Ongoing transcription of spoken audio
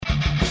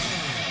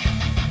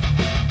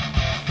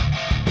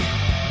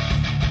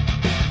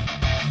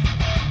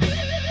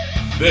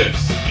This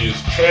is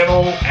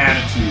Channel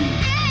Attitude.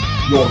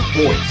 Your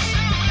voice,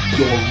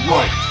 your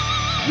right,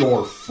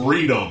 your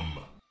freedom.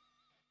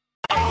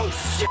 Oh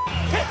shit!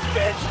 It's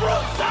Vince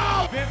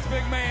Russo! Vince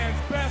McMahon's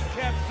best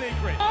kept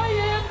secret. I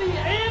am the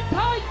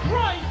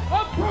Antichrist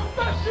of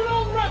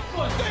professional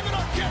wrestling. David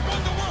Arquette won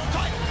the world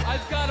title.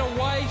 I've got a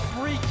wife,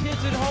 3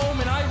 kids at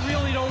home, and I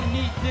really don't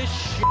need this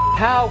shit.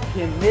 How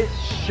can this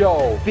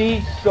show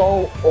be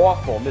so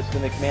awful, Mr.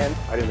 McMahon?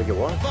 I didn't think it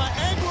was.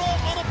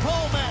 Viagra on a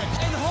pole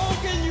match. And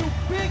Hogan, you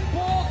big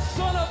bald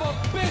son of a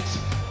bitch,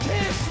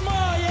 kiss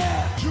my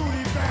ass.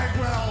 Judy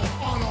Bagwell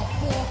on a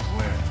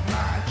forklift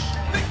match.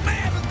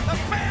 McMahon, the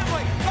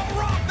family, the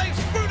Rock, they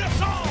screwed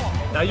us all.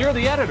 Now you're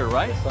the editor,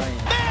 right?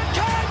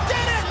 Mankind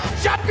did it!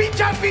 Jumpy,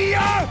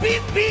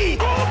 beat.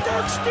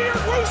 Goldberg steered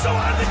Russo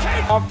on the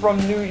table. I'm from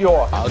New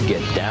York. I'll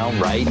get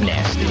downright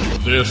nasty.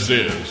 This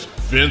is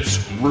Vince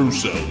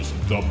Russo's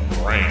The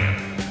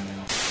Brand.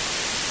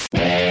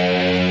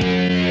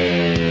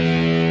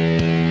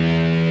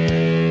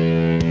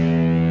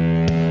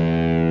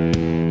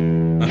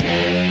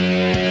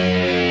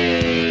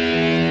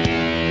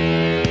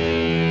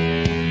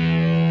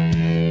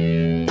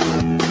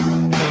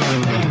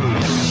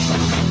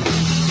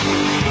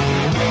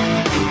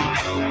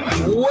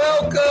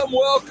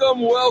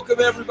 Welcome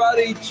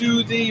everybody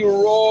to the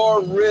Raw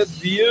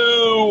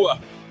Review.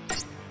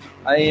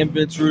 I am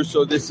Vince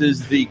Russo. This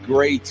is the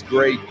great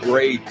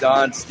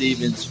Don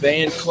Stevens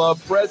Fan Club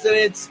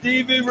President,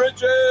 Stevie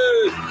Richards.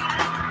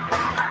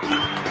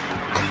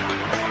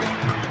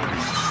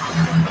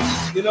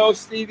 You know,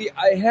 Stevie,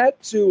 I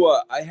had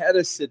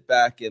to sit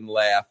back and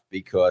laugh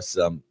because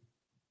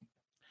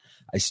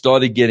I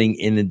started getting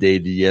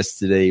inundated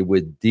yesterday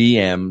with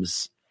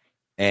DMs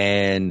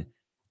and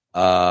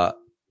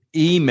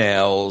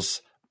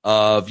emails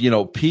of,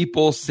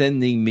 people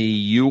sending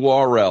me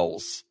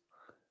URLs,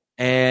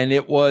 and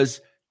it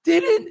was,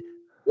 didn't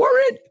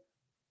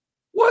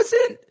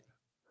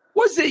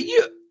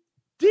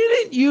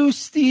you,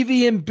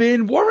 Stevie and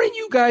Ben, weren't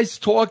you guys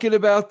talking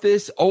about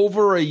this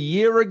over a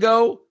year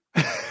ago?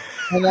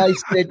 And I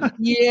said,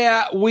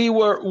 yeah, we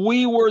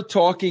were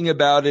talking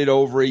about it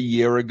over a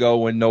year ago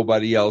when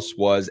nobody else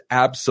was.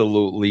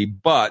 Absolutely.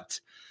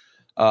 But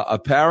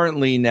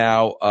apparently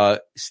now,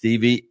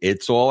 Stevie,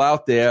 it's all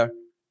out there.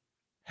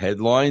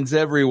 Headlines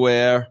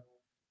everywhere.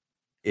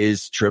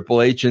 Is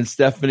Triple H and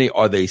Stephanie,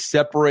 are they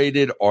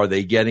separated? Are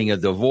they getting a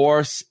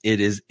divorce? It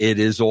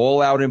is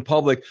all out in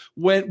public.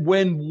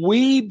 When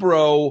we,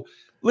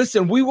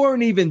 listen, we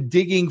weren't even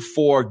digging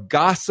for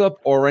gossip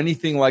or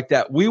anything like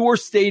that. We were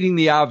stating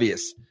the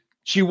obvious.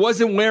 She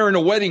wasn't wearing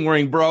a wedding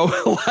ring, bro.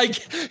 Like,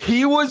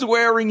 he was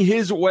wearing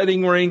his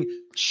wedding ring.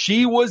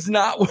 She was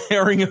not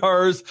wearing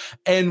hers,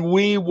 and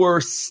we were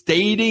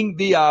stating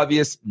the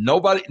obvious.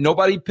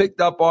 Nobody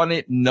picked up on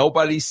it.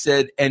 Nobody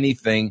said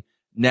anything.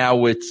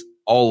 Now it's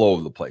all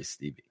over the place,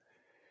 Stevie.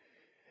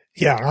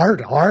 Yeah,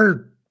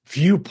 our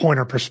viewpoint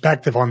or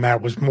perspective on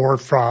that was more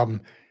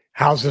from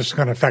how's this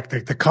going to affect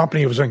the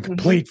company. It was in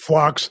complete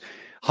flux.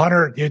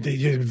 Hunter,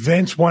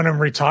 Vince went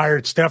and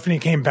retired. Stephanie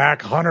came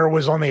back. Hunter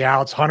was on the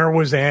outs. Hunter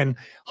was in.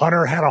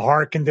 Hunter had a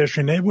heart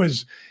condition. It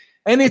was,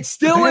 and it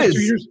still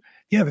is.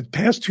 The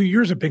past 2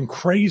 years have been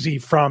crazy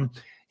from,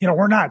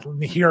 we're not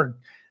here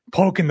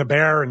poking the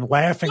bear and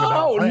laughing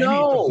about any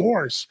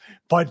divorce,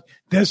 but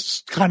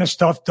this kind of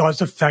stuff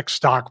does affect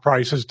stock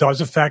prices, does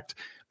affect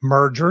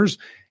mergers,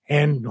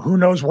 and who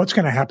knows what's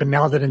going to happen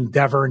now that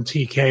Endeavor and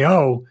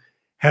TKO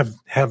have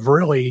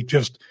really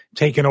just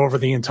taken over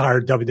the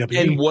entire WWE.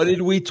 And what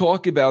did we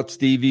talk about,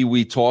 Stevie?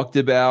 We talked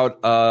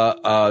about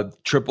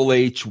Triple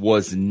H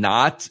was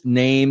not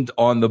named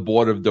on the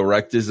board of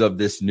directors of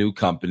this new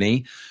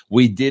company.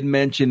 We did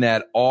mention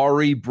that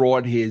Ari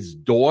brought his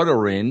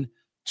daughter in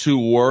to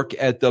work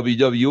at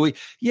WWE.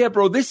 Yeah,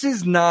 bro, this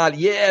is not,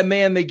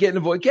 man, they get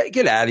involved.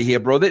 Get out of here,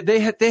 bro.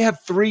 They have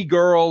 3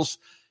 girls.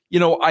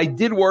 I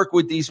did work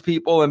with these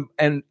people,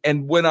 and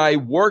when I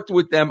worked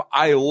with them,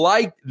 I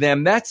liked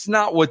them. That's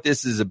not what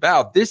this is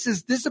about. This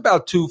is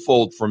about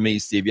twofold for me,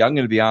 Stevie. I'm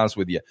going to be honest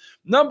with you.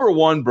 Number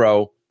one,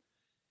 bro,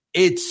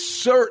 it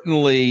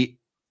certainly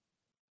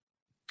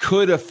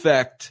could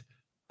affect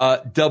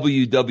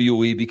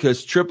WWE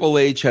because Triple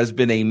H has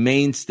been a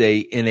mainstay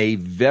in a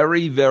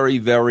very, very,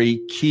 very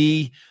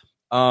key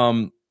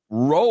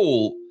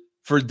role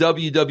for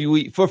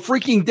WWE for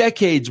freaking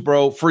decades,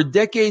 bro, for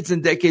decades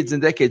and decades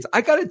and decades. I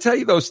got to tell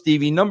you, though,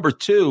 Stevie, number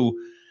two,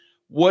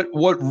 what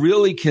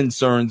really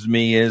concerns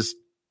me is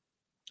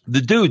the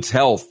dude's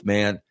health,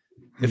 man.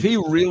 If he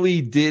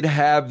really did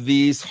have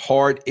these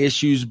heart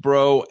issues,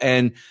 bro,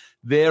 and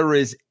there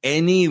is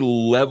any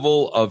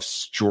level of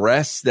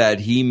stress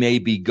that he may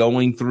be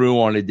going through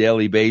on a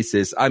daily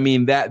basis, I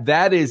mean,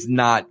 that is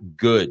not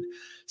good.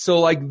 So,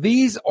 like,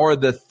 these are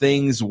the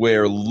things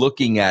we're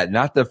looking at,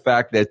 not the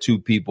fact that 2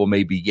 people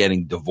may be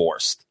getting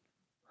divorced.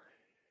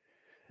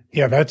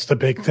 Yeah, that's the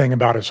big thing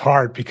about his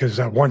heart, because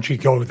once you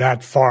go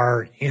that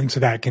far into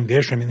that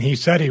condition, and he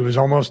said he was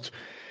almost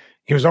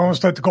at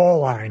the goal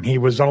line. He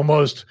was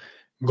almost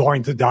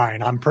going to die,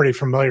 and I'm pretty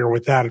familiar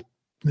with that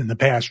in the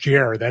past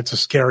year. That's a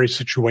scary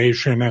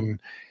situation.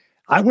 And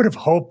I would have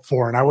hoped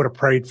for, and I would have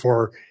prayed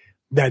for,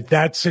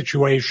 that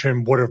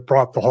situation would have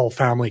brought the whole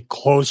family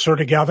closer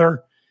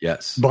together.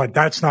 Yes. But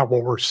that's not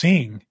what we're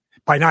seeing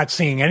by not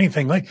seeing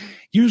anything. Like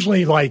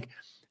usually, like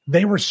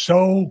they were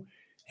so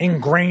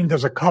ingrained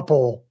as a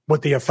couple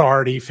with the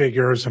authority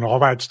figures and all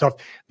that stuff.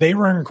 They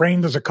were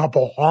ingrained as a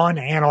couple on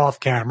and off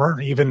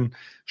camera, even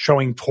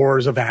showing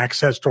tours of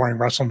Access during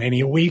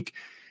WrestleMania week.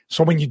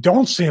 So when you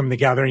don't see them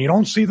together and you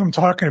don't see them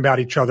talking about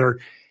each other,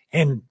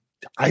 and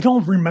I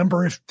don't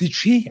remember did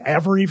she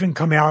ever even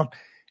come out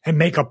and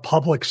make a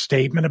public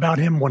statement about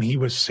him when he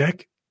was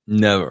sick?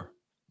 Never.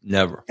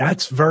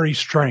 That's very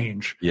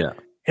strange. Yeah.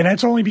 And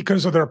that's only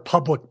because of their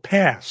public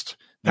past.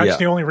 That's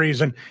the only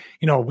reason,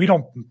 we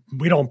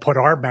don't put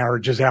our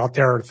marriages out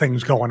there or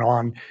things going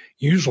on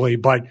usually.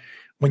 But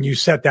when you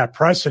set that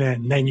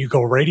precedent and then you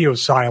go radio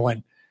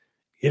silent,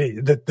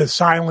 the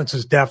silence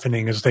is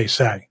deafening, as they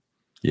say.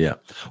 Yeah.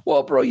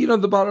 Well, bro,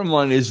 the bottom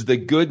line is the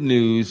good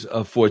news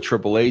for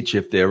Triple H,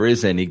 if there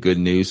is any good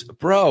news,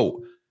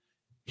 bro,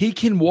 he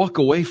can walk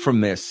away from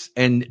this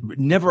and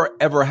never,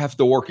 ever have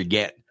to work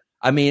again.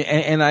 I mean,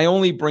 and I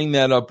only bring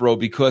that up, bro,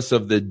 because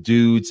of the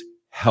dude's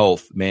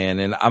health, man.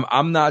 And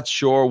I'm not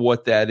sure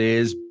what that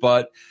is,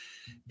 but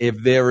if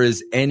there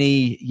is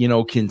any,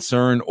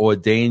 concern or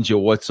danger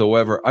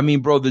whatsoever, I mean,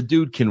 bro, the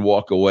dude can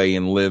walk away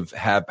and live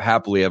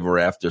happily ever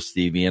after,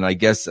 Stevie. And I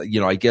guess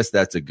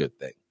that's a good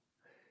thing.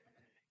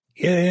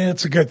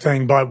 It's a good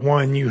thing. But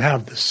when you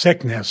have the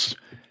sickness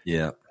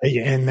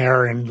in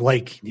there and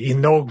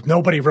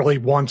nobody really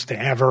wants to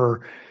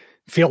ever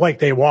feel like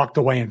they walked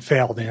away and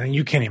failed. And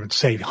you can't even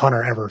say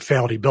Hunter ever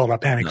failed. He built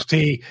up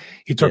NXT. No.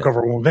 He took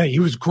over one event. He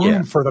was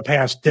groomed for the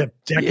past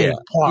decade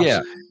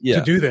plus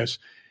to do this.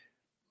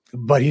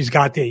 But he's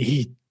got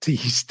he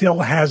still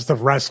has the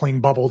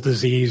wrestling bubble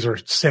disease or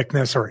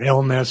sickness or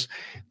illness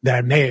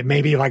that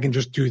maybe if I can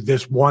just do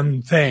this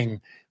one thing,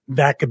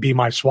 that could be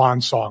my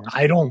swan song.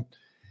 I don't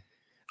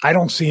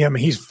see him.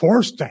 He's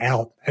forced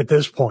out at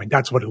this point.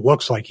 That's what it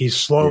looks like. He's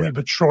slowly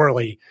but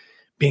surely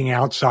being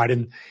outside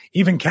and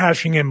even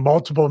cashing in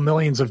multiple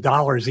millions of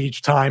dollars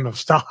each time of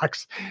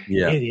stocks.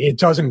 Yeah. It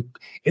doesn't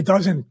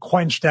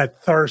quench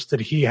that thirst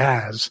that he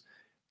has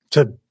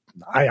to,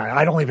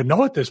 I don't even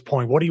know at this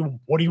point. What do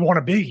you want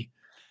to be?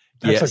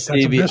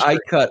 Stevie, I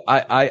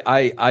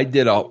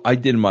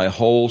did my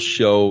whole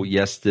show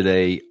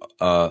yesterday,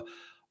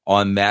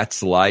 on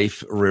Matt's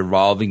life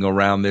revolving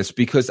around this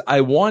because I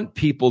want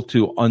people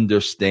to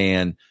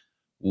understand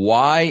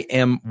why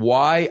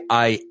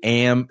I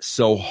am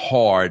so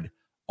hard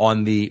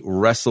on the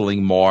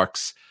wrestling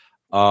marks.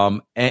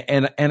 And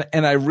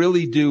I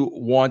really do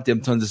want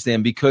them to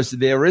understand because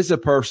there is a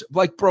person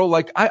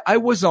I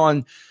was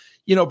on,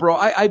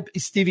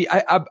 Stevie,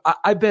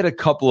 I bet a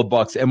couple of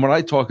bucks. And when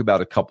I talk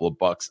about a couple of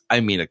bucks, I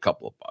mean a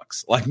couple of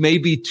bucks, like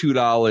maybe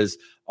 $2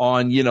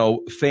 on,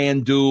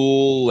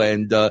 FanDuel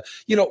and,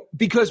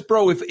 because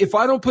bro, if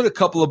I don't put a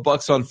couple of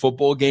bucks on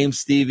football games,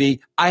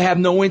 Stevie, I have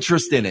no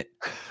interest in it.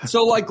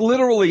 So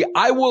literally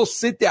I will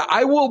sit there.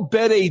 I will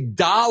bet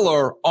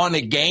 $1 on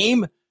a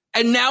game.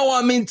 And now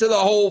I'm into the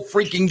whole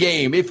freaking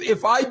game.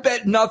 If I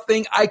bet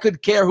nothing, I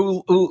could care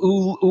who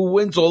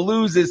wins or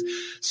loses.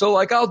 So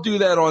I'll do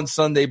that on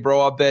Sunday,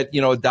 bro. I'll bet,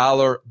 $1,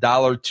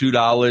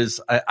 $2.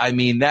 I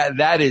mean,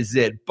 that is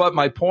it. But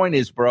my point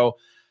is, bro,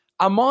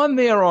 I'm on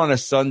there on a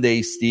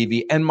Sunday,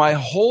 Stevie, and my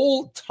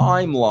whole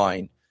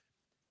timeline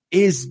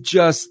is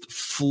just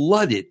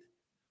flooded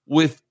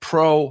with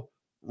pro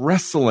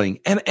wrestling.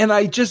 And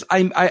I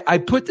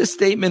put the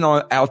statement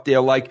out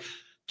there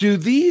do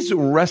these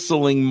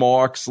wrestling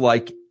marks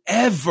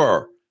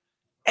ever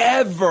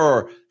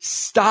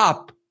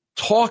stop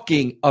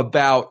talking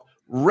about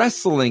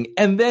wrestling?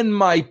 And then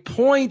my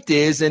point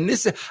is, and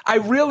this, I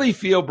really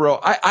feel, bro,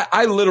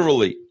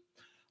 I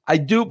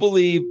do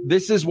believe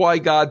this is why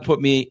God put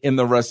me in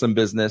the wrestling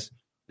business.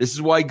 This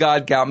is why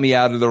God got me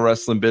out of the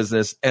wrestling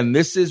business. And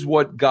this is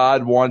what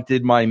God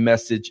wanted my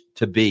message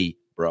to be,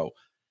 bro.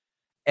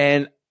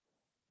 And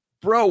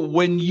bro,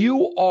 when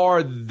you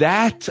are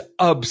that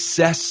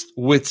obsessed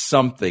with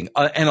something,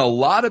 and a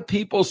lot of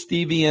people,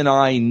 Stevie and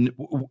I,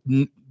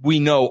 we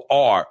know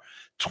are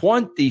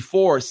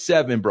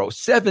 24/7, bro,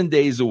 7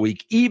 days a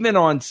week, even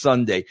on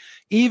Sunday,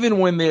 even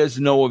when there's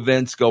no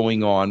events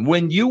going on.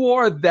 When you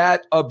are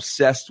that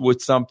obsessed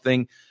with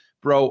something,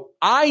 bro,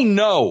 I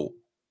know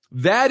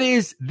that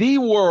is the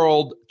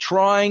world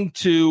trying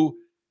to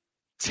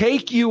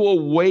take you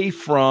away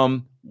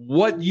from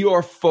what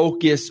your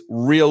focus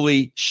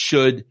really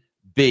should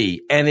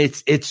be. And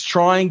it's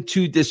trying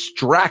to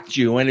distract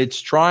you and it's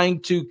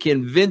trying to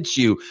convince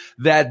you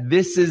that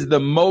this is the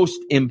most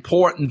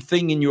important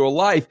thing in your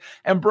life.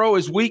 And bro,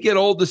 as we get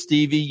older,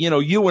 Stevie,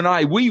 you and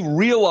I, we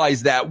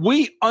realize that,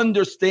 we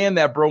understand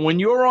that, bro. When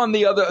you're on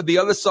the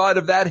other side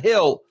of that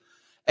hill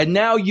and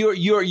now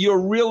you're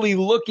really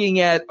looking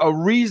at a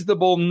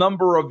reasonable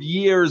number of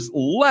years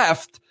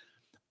left,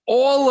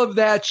 all of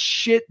that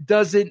shit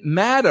doesn't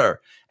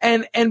matter.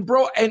 And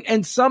bro,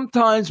 and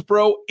sometimes,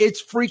 bro,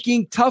 it's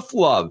freaking tough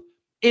love.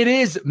 It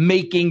is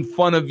making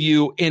fun of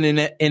you in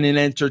an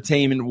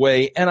entertainment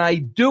way. And I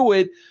do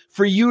it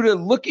for you to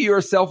look at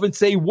yourself and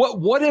say,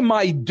 what am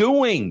I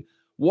doing?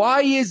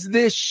 Why is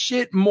this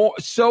shit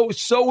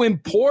so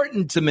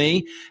important to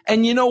me?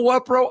 And you know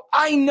what, bro?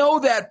 I know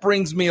that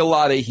brings me a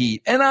lot of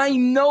heat. And I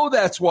know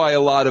that's why a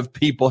lot of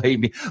people hate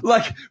me.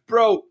 Like,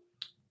 bro,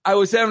 I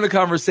was having a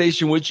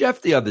conversation with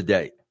Jeff the other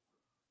day,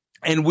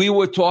 and we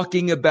were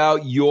talking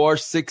about your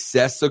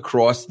success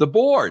across the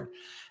board.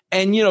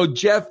 And, you know,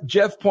 Jeff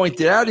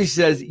pointed out, he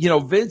says, you know,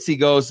 Vince, he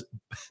goes,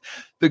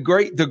 the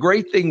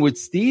great thing with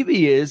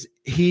Stevie is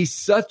he's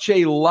such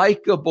a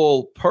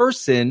likable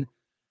person.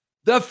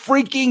 The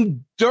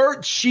freaking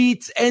dirt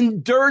sheets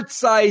and dirt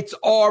sites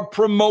are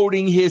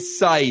promoting his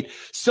site.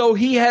 So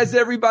he has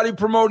everybody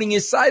promoting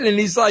his site. And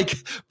he's like,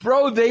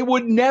 bro, they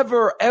would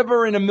never,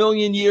 ever in a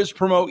million years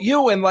promote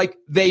you. And like,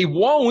 they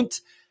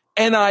won't.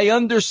 And I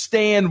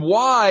understand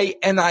why.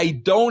 And I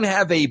don't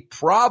have a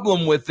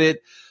problem with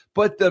it.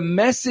 But the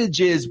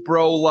message is,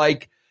 bro,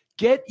 like,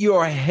 get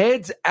your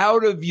heads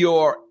out of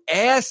your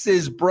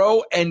asses,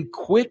 bro, and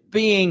quit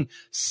being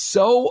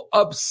so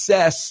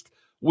obsessed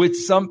with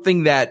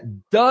something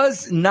that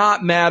does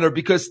not matter.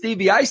 Because,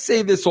 Stevie, I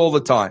say this all the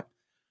time.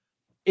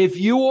 If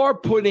you are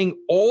putting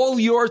all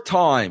your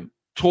time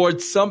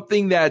towards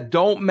something that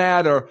don't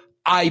matter,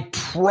 I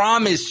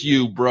promise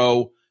you,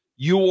 bro,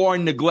 you are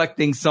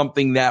neglecting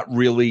something that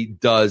really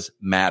does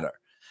matter.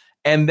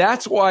 And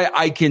that's why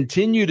I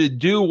continue to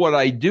do what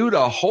I do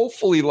to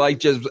hopefully, like,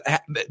 just,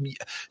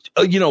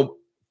 you know,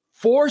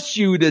 force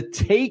you to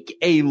take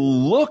a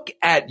look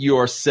at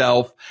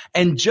yourself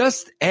and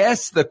just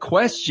ask the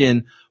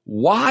question,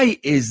 why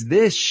is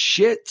this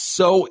shit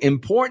so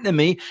important to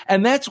me?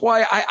 And that's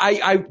why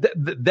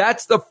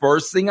that's the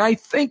first thing I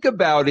think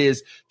about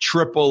is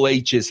Triple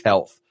H's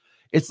health.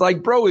 It's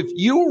like, bro, if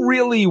you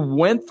really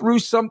went through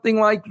something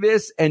like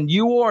this and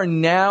you are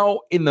now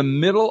in the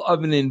middle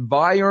of an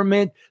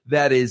environment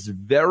that is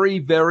very,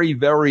 very,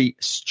 very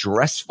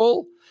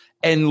stressful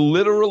and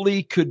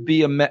literally could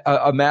be a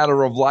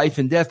matter of life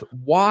and death,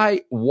 why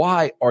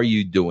are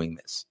you doing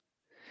this?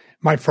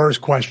 My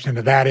first question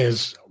to that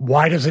is,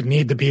 why does it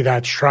need to be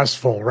that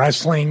stressful?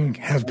 Wrestling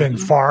has been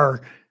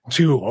far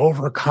too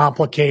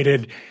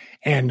overcomplicated.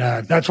 And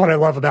that's what I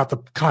love about the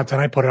content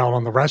I put out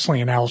on the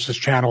Wrestling Analysis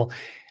channel.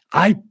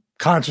 I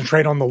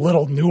concentrate on the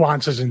little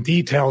nuances and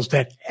details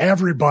that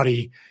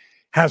everybody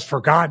has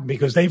forgotten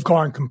because they've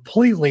gone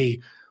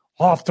completely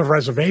off the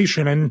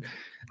reservation. And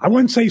I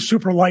wouldn't say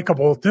super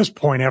likable at this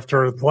point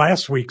after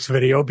last week's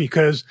video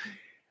because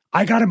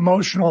I got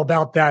emotional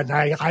about that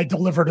and I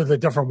delivered it a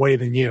different way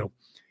than you.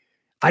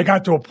 I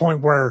got to a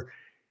point where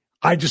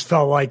I just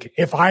felt like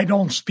if I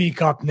don't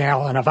speak up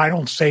now and if I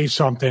don't say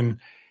something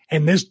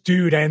and this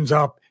dude ends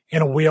up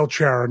in a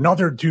wheelchair,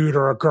 another dude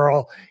or a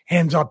girl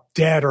ends up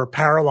dead or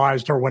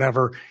paralyzed or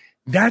whatever,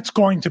 that's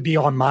going to be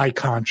on my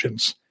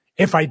conscience.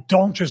 If I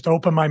don't just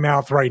open my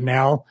mouth right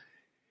now,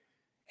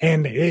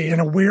 and in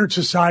a weird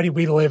society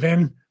we live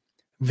in,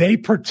 they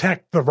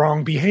protect the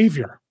wrong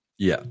behavior.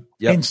 Yeah.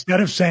 Yep.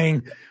 Instead of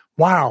saying,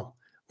 wow,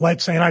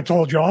 let's say, and I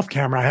told you off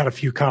camera, I had a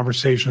few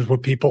conversations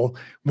with people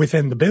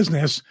within the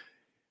business,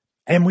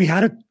 and we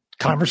had a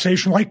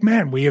conversation like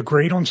men. We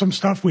agreed on some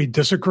stuff, we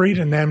disagreed,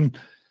 and then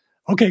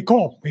okay,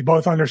 cool. We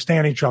both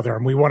understand each other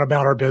and we went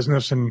about our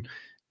business and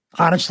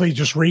honestly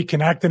just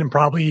reconnected and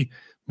probably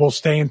will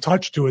stay in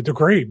touch to a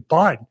degree.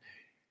 But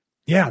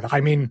yeah,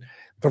 I mean,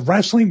 the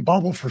wrestling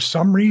bubble for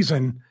some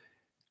reason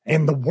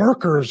and the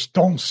workers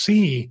don't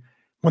see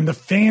when the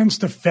fans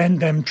defend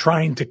them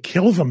trying to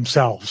kill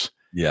themselves.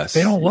 Yes.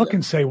 They don't look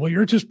and say, well,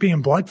 you're just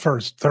being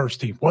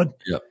bloodthirsty. What?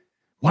 Yep.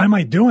 Why am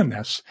I doing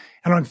this?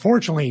 And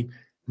unfortunately,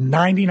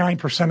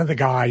 99% of the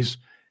guys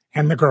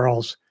and the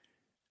girls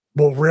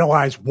will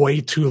realize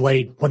way too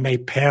late when they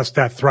pass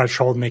that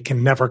threshold and they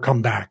can never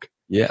come back.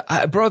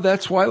 Yeah, bro,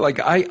 that's why, like,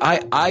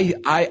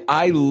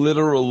 I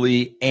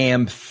literally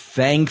am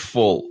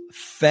thankful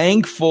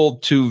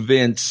to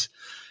Vince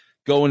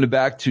going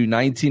back to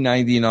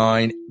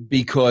 1999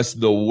 because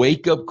the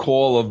wake up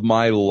call of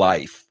my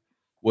life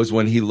was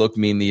when he looked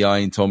me in the eye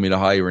and told me to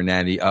hire a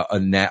nanny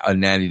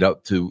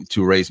to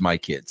raise my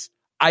kids.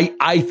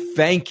 I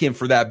thank him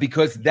for that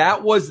because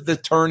that was the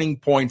turning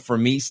point for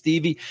me,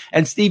 Stevie.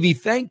 And Stevie,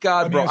 thank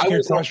God, bro. Let me ask you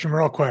a question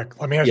real quick.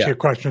 Let me ask you a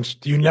question.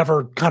 You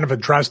never kind of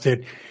addressed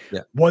it.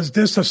 Yeah. Was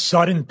this a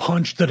sudden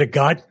punch to the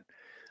gut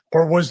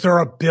or was there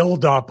a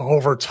buildup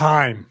over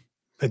time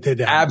that did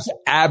that?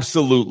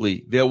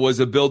 Absolutely. There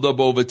was a buildup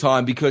over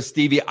time because,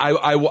 Stevie,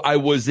 I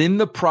was in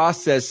the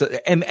process.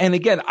 And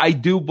again, I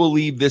do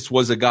believe this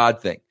was a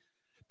God thing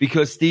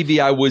because,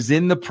 Stevie, I was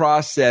in the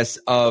process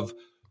of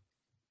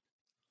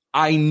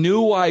I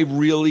knew I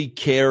really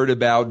cared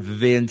about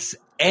Vince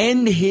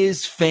and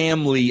his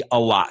family a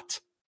lot.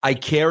 I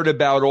cared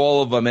about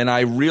all of them, and I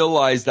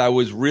realized I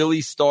was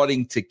really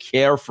starting to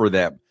care for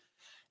them.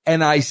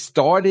 And I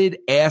started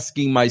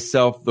asking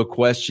myself the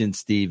question,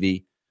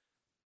 Stevie,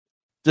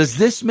 does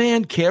this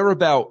man care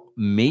about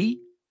me?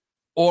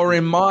 Or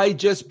am I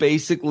just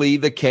basically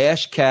the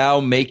cash cow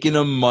making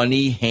him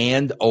money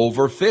hand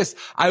over fist?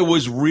 I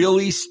was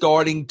really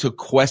starting to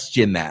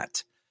question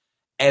that.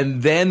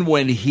 And then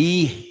when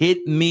he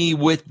hit me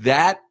with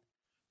that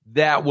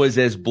was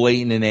as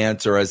blatant an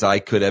answer as I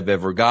could have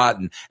ever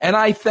gotten. And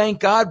I thank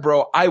God,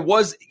 bro.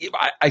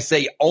 I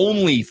say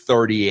only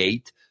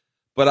 38,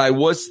 but I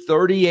was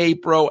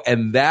 38, bro.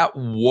 And that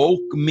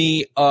woke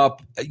me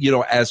up,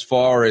 as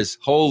far as,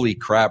 holy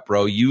crap,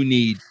 bro, you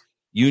need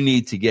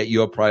to get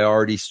your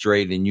priorities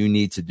straight and you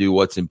need to do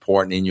what's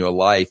important in your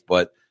life.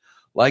 But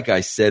like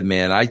I said,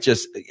 man,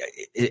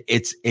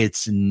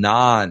 it's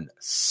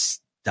non-stop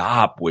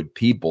with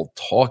people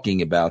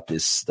talking about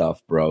this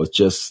stuff, bro. It's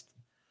just,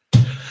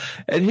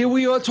 and here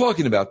we are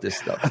talking about this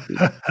stuff.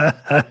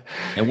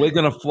 And we're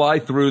going to fly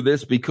through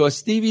this because,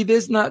 Stevie,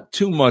 there's not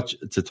too much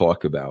to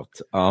talk about.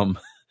 I'm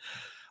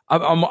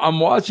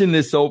watching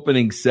this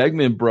opening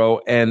segment,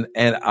 bro, and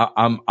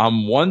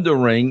I'm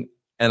wondering,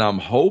 and I'm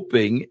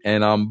hoping,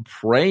 and I'm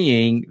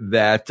praying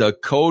that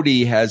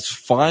Cody has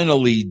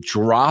finally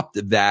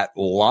dropped that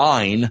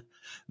line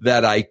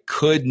that I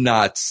could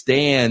not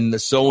stand,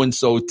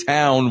 so-and-so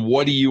town,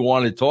 what do you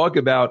want to talk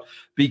about?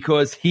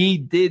 Because he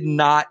did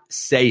not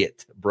say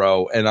it,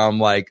 bro. And I'm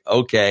like,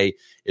 okay,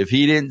 if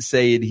he didn't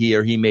say it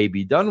here, he may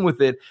be done with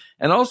it.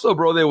 And also,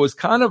 bro, there was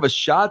kind of a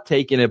shot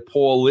taken at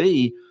Paul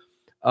Lee.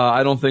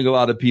 I don't think a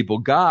lot of people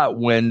got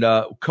when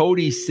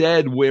Cody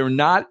said, we're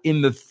not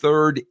in the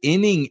third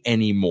inning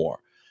anymore.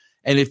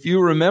 And if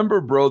you remember,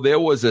 bro, there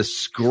was a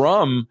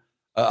scrum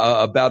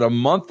about a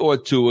month or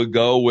two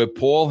ago where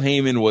Paul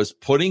Heyman was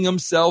putting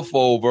himself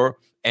over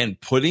and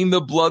putting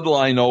the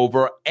bloodline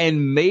over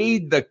and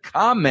made the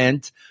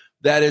comment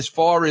that as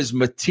far as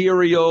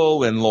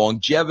material and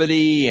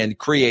longevity and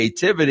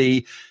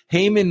creativity,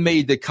 Heyman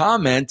made the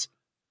comment,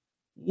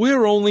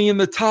 we're only in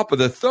the top of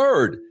the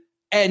third.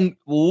 And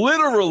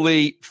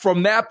literally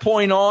from that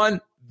point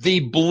on,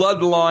 the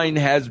bloodline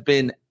has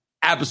been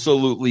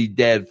absolutely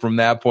dead from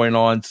that point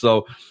on.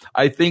 So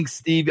I think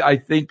I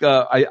think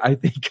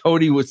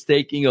Cody was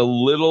taking a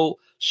little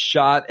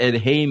shot at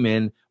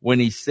Heyman when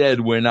he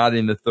said we're not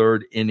in the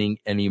third inning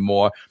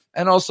anymore.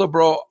 And also,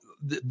 bro,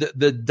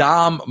 the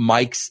Dom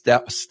Mike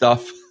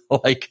stuff,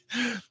 like,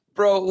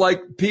 bro,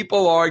 like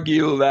people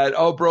argue that,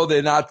 oh, bro,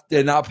 they're not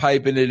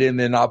piping it in.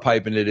 They're not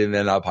piping it in.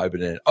 They're not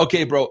piping it in.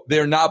 Okay, bro,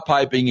 they're not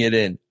piping it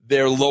in.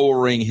 They're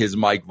lowering his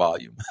mic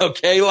volume.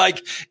 Okay.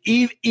 Like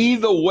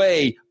either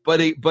way, but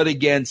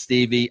again,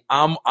 Stevie,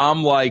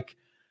 I'm like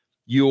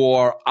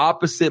your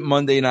opposite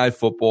Monday Night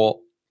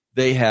Football.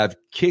 They have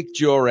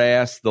kicked your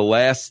ass the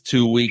last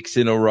 2 weeks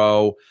in a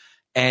row.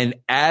 And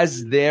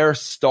as they're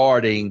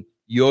starting,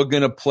 you're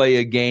going to play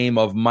a game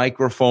of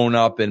microphone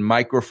up and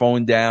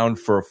microphone down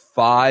for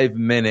 5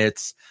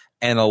 minutes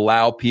and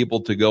allow people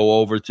to go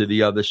over to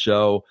the other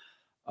show.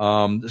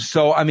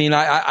 So, I mean,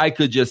 I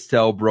could just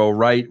tell, bro,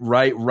 right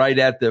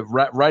out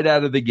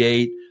of the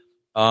gate,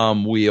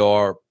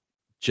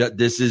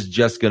 this is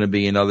just going to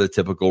be another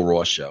typical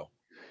Raw show.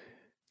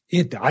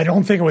 I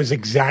don't think it was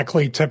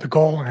exactly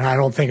typical, and I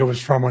don't think it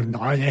was from an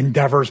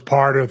Endeavor's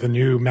part of the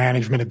new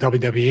management at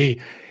WWE.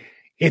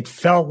 It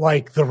felt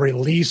like the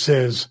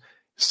releases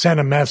sent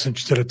a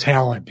message to the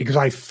talent because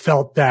I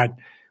felt that,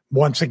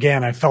 once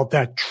again, I felt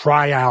that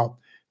tryout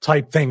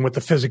type thing with the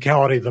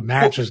physicality of the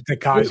matches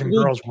that guys and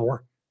girls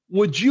wore.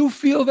 Would you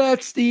feel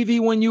that, Stevie,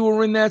 when you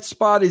were in that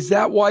spot? Is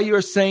that why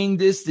you're saying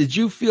this? Did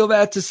you feel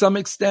that to some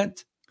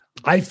extent?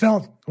 I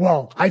felt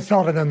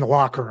it in the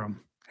locker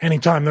room.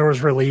 Anytime there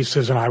was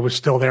releases and I was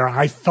still there,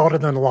 I felt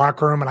it in the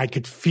locker room and I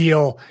could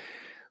feel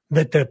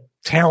that the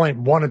talent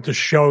wanted to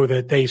show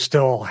that they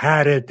still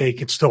had it. They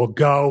could still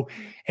go.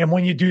 And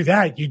when you do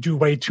that, you do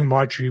way too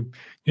much.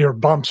 Your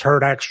bumps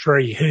hurt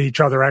extra. You hit each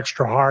other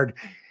extra hard.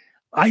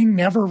 I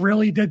never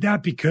really did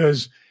that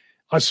because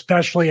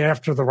especially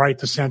after the Right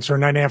to Censor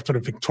and then after the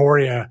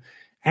Victoria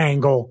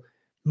angle,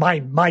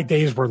 my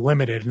days were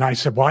limited. And I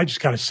said, well, I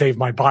just got to save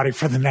my body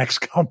for the next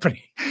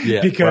company.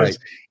 Yeah, because,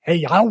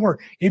 hey,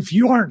 if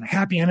you aren't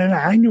happy, and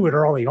I knew it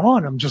early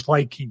on, I'm just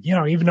like,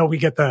 even though we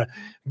get the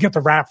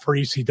rap for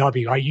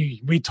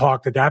ECW, we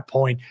talked at that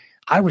point,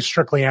 I was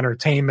strictly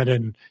entertainment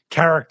and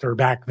character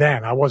back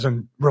then. I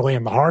wasn't really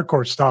in the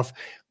hardcore stuff.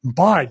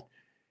 But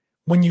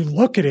when you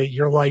look at it,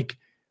 you're like,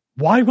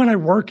 why would I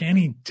work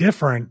any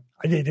different?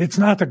 It's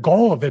not the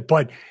goal of it,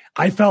 but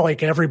I felt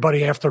like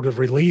everybody after the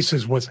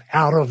releases was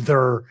out of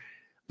their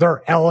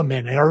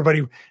element. And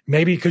everybody,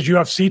 maybe because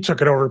UFC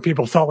took it over,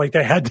 people felt like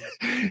they had to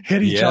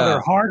hit each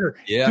other harder.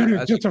 Yeah, dude,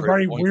 it's just a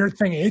very weird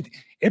thing.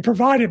 It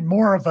provided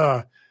more of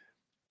a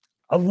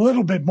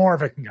little bit more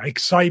of an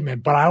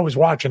excitement, but I was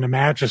watching the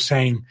matches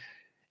saying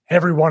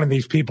every one of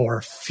these people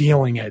are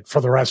feeling it for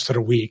the rest of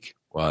the week.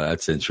 Wow,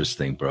 that's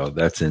interesting, bro.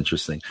 That's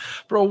interesting.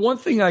 Bro, one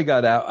thing I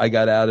got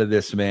out of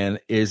this, man,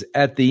 is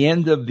at the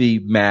end of the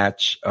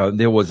match,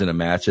 there wasn't a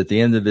match. At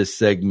the end of this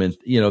segment,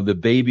 the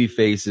baby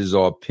faces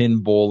are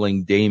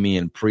pinballing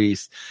Damian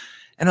Priest.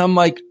 And I'm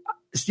like,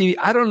 Stevie,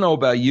 I don't know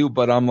about you,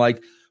 but I'm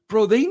like,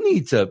 bro, they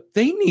need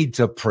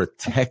to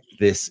protect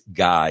this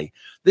guy.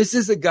 This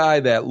is a guy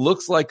that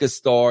looks like a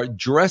star,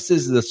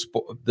 dresses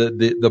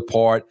the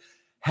part,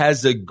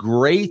 has a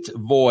great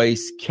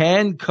voice,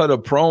 can cut a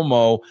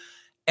promo,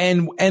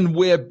 and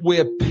we're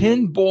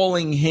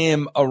pinballing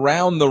him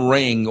around the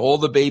ring, all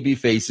the baby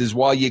faces,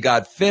 while you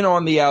got Finn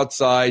on the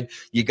outside,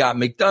 you got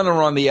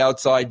McDonough on the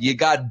outside, you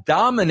got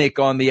Dominik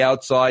on the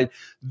outside.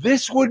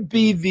 This would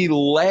be the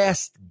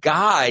last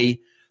guy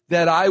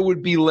that I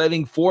would be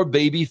letting 4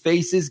 baby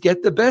faces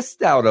get the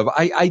best out of.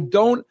 I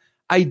don't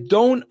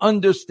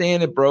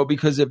understand it, bro,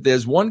 because if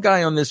there's one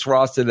guy on this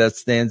roster that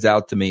stands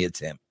out to me, it's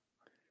him.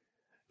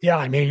 Yeah,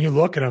 I mean, you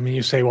look at him and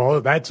you say, well,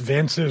 that's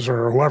Vince's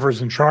or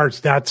whoever's in charge.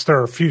 That's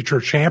their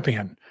future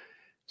champion.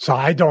 So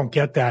I don't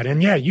get that.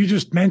 And yeah, you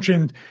just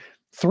mentioned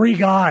 3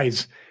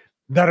 guys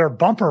that are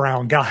bump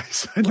around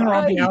guys. And they're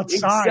on the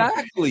outside.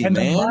 Exactly, and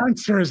man. The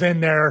monster's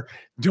in there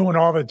doing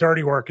all the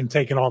dirty work and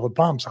taking all the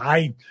bumps.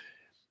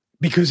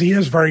 Because he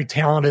is very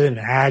talented and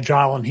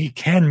agile and he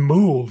can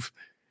move.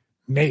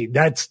 Nate,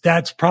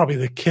 that's probably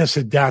the kiss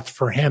of death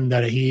for him,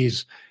 that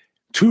he's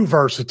too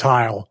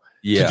versatile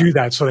to do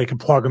that, so they can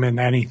plug him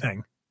into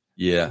anything.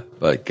 Yeah,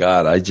 but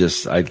God, I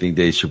think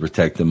they should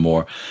protect him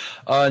more.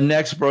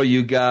 Next, bro,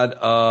 you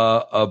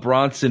got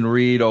Bronson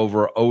Reed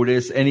over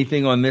Otis.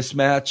 Anything on this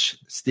match,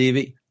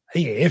 Stevie?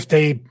 If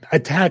they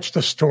attach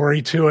the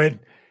story to it,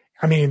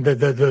 I mean,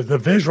 the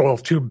visual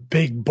of 2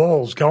 big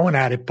bulls going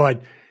at it,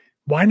 but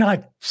why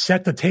not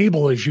set the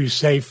table, as you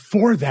say,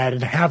 for that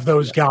and have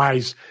those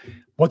guys?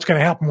 What's going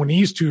to happen when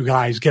these 2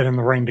 guys get in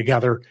the ring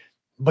together?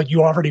 But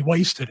you already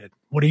wasted it.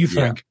 What do you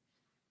think?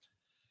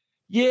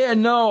 Yeah,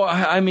 no,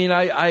 I mean,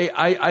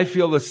 I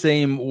feel the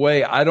same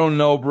way. I don't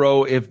know,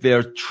 bro, if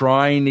they're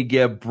trying to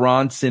get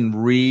Bronson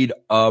Reed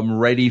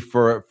ready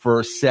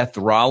for Seth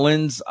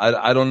Rollins.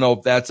 I don't know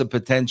if that's a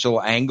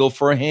potential angle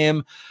for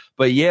him.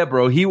 But yeah,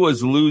 bro, he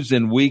was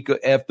losing week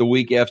after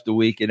week after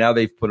week, and now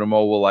they've put him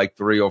over like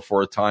 3 or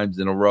 4 times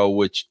in a row,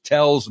 which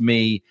tells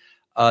me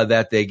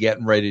that they're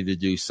getting ready to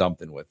do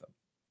something with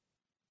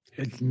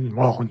him.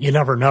 Well, you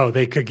never know.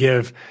 They could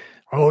give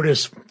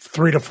Otis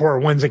 3 to 4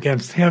 wins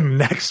against him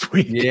next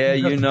week. Yeah,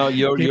 you're right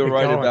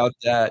going about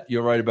that.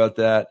 You're right about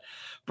that.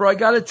 Bro, I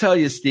got to tell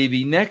you,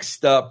 Stevie,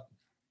 next up,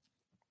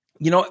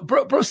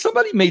 bro,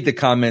 somebody made the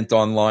comment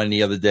online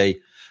the other day.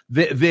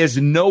 There's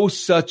no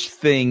such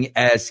thing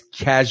as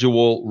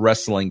casual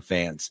wrestling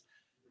fans.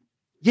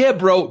 Yeah,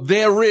 bro,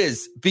 there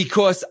is,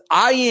 because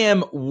I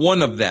am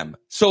one of them.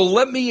 So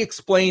let me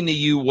explain to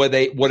you what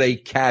a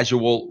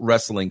casual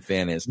wrestling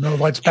fan is. No,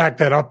 let's back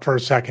that up for a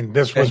second.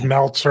 This was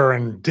Meltzer,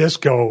 and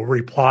Disco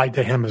replied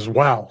to him as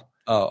well.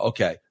 Oh,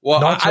 okay. Well,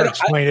 Meltzer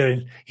explained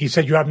it. He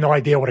said, you have no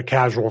idea what a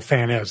casual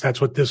fan is. That's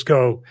what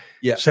Disco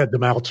said to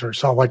Meltzer.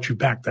 So I'll let you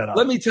back that up.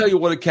 Let me tell you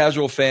what a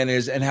casual fan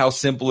is and how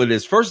simple it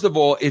is. First of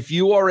all, if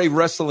you are a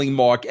wrestling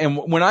mark, and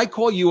when I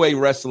call you a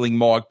wrestling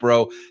mark,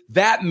 bro,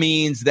 that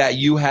means that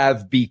you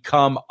have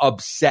become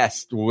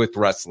obsessed with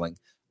wrestling.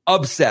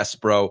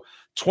 Obsessed, bro.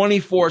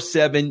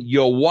 24/7.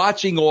 You're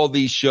watching all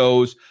these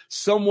shows.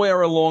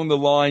 Somewhere along the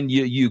line,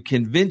 you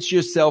convince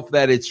yourself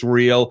that it's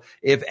real.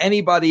 If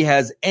anybody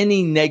has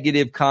any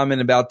negative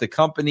comment about the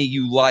company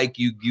you like,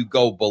 you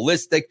go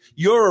ballistic.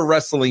 You're a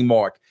wrestling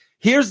mark.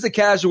 Here's the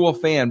casual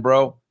fan,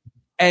 bro.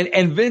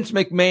 And Vince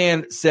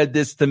McMahon said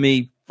this to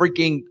me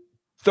freaking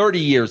 30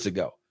 years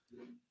ago.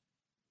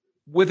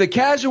 With a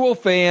casual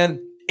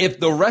fan, if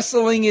the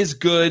wrestling is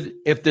good,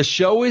 if the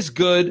show is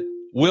good,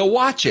 we'll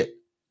watch it.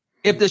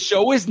 If the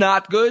show is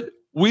not good,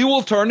 we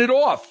will turn it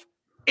off.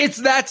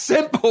 It's that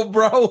simple,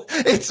 bro.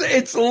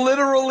 It's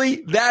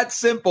literally that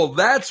simple.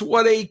 That's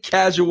what a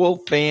casual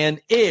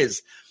fan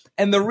is.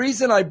 And the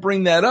reason I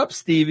bring that up,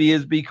 Stevie,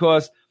 is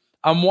because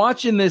I'm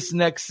watching this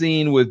next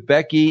scene with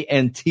Becky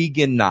and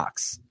Tegan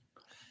Nox.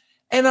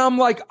 And I'm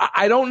like,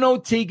 I don't know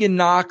Tegan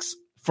Nox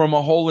from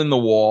a hole in the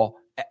wall.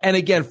 And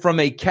again, from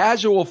a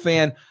casual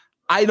fan,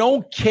 I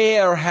don't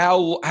care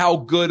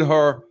how good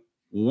her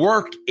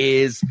work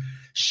is.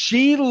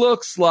 She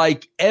looks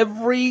like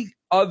every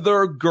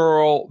other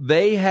girl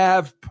they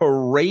have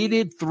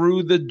paraded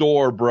through the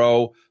door,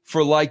 bro,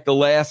 for like the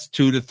last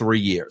 2 to 3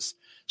 years.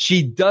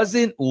 She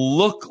doesn't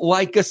look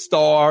like a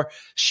star.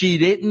 She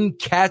didn't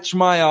catch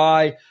my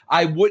eye.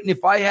 I wouldn't,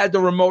 if I had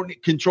the remote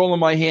control in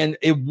my hand,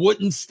 it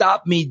wouldn't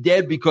stop me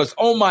dead because,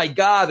 oh my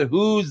God,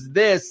 who's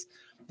this?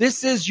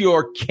 This is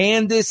your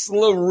Candice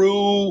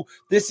LaRue.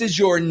 This is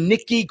your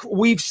Nikki.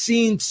 We've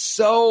seen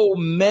so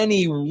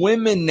many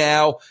women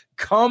now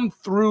come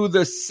through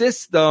the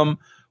system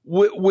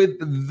with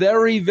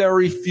very,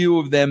 very few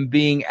of them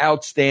being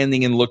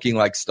outstanding and looking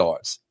like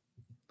stars.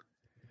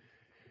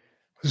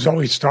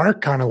 Zoey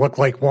Stark kind of looked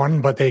like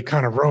one, but they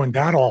kind of ruined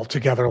that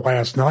altogether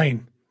last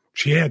night.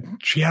 She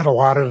had a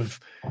lot of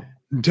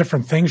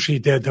different things she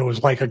did that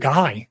was like a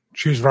guy.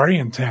 She was very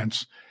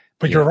intense.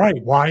 But You're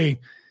right. Why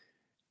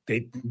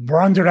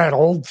we're under that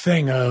old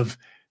thing of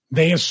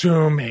they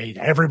assume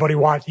everybody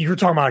watch. You're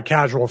talking about a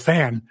casual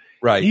fan,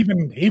 right?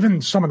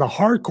 Even some of the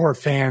hardcore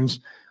fans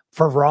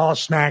for Raw,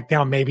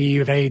 SmackDown, maybe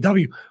even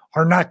AEW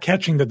are not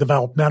catching the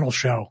developmental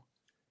show.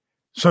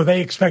 So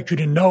they expect you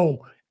to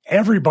know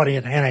everybody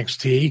in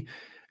NXT.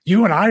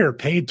 You and I are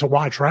paid to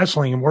watch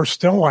wrestling, and we're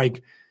still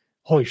like,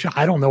 holy shit,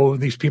 I don't know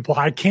these people.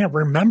 I can't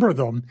remember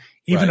them,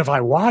 even if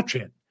I watch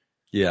it.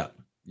 Yeah.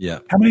 Yeah.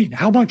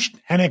 How much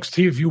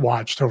NXT have you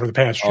watched over the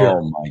past year?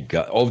 Oh my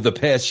God. Over the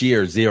past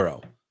year,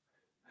 0.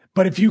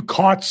 But if you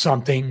caught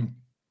something,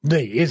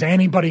 is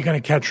anybody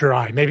going to catch your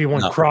eye? Maybe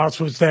when Cross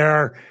was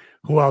there,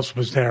 who else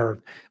was there?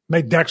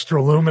 Maybe Dexter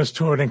Lumis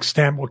to an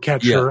extent will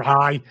catch your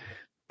eye,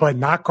 but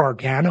not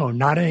Gargano,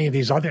 not any of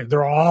these other.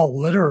 They're all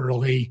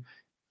literally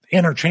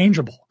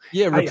interchangeable.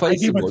 Yeah,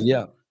 replaceable.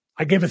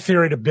 I gave a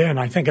theory to Ben.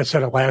 I think I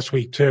said it last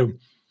week too.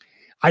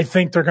 I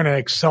think they're going to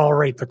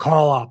accelerate the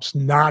call-ups,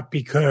 not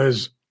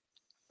because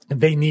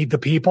they need the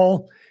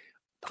people.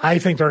 I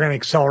think they're going to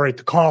accelerate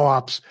the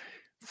call-ups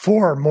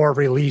for more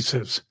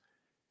releases.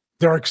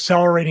 They're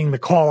accelerating the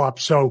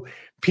call-ups so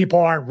people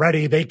aren't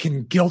ready. They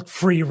can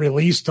guilt-free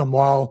release them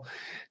while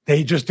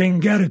they just didn't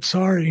get it.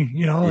 Sorry,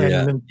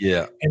 and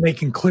they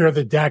can clear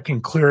the deck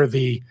and clear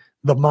the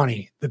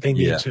money that they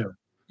need to.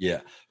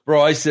 Yeah.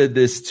 Bro, I said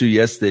this too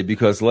yesterday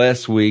because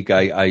last week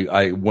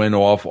I went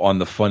off on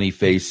the funny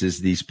faces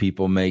these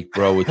people make,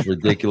 bro. It's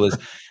ridiculous.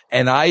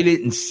 And I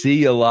didn't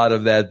see a lot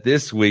of that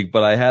this week,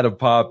 but I had to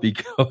pop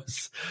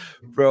because,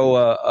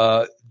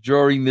 bro,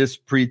 during this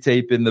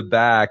pre-tape in the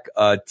back,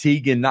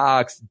 Tegan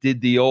Knox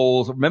did the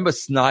old, remember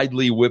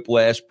Snidely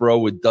Whiplash, bro,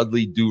 with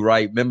Dudley Do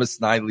Right? Remember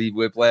Snidely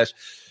Whiplash?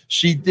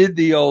 She did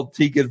the old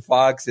Tegan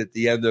Fox at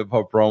the end of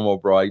her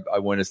promo, bro. I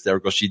went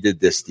hysterical. She did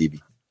this,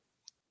 Stevie.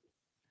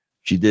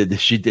 She did the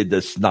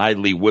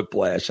Snidely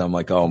Whiplash. I'm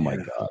like, oh my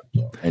God.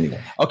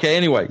 Anyway,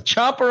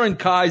 Ciampa and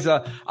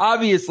Kaiser,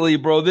 obviously,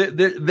 bro.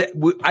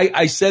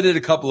 I said it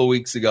a couple of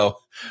weeks ago.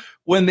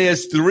 When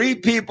there's 3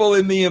 people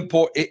in the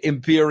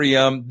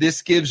Imperium,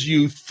 this gives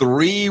you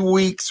 3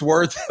 weeks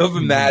worth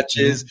of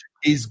matches.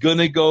 He's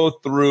gonna go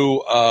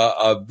through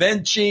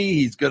Vinci.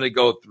 He's gonna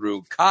go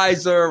through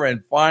Kaiser,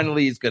 and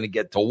finally he's gonna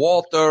get to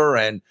Walter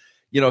and.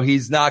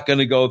 He's not going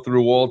to go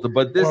through Walter,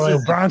 but this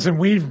is Bronson.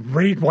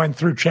 Reed went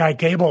through Chad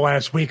Gable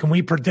last week, and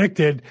we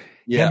predicted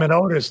him and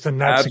Otis, and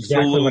that's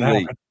exactly what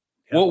happened.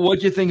 Yeah. What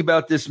do you think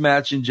about this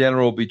match in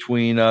general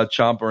between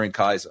Ciampa and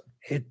Kaiser?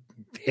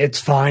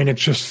 It's fine.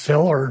 It's just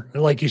filler.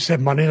 Like you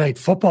said, Monday Night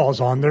Football is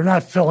on. They're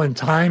not filling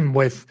time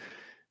with,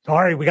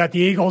 all right, we got the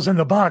Eagles and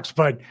the Bucks,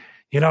 but,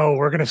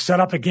 we're going to set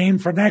up a game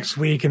for next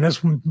week, and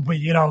this one,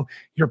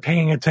 you're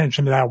paying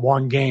attention to that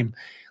one game.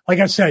 Like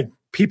I said,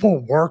 people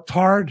worked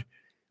hard.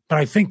 But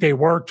I think they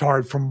worked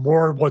hard for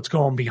more what's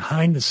going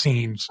behind the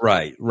scenes.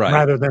 Right.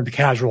 Rather than the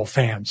casual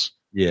fans.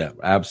 Yeah,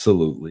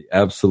 absolutely.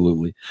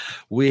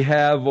 We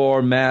have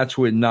our match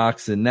with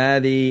Knox and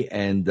Natty,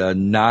 and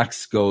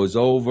Knox goes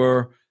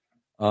over.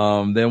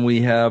 Then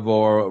we have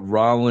our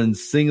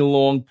Rollins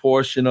sing-along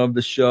portion of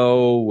the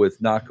show with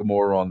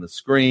Nakamura on the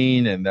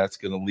screen, and that's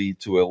going to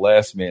lead to a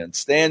last man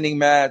standing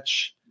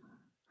match.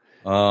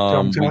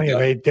 I'm telling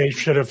you, they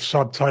should have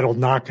subtitled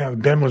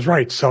Nakamura. Ben was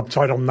right,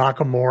 subtitled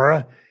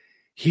Nakamura.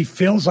 He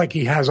feels like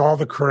he has all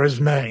the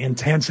charisma,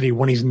 intensity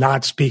when he's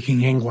not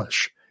speaking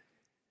English.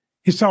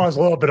 He still has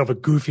a little bit of a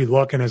goofy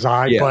look in his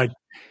eye, but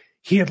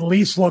he at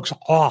least looks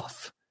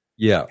off.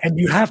 Yeah. And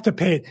you have to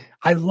pay.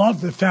 I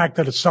love the fact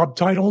that it's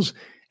subtitles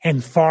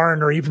and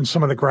foreign or even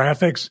some of the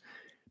graphics,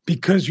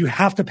 because you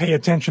have to pay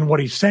attention to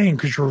what he's saying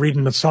because you're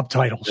reading the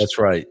subtitles. That's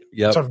right.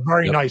 Yeah. It's a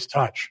very nice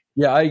touch.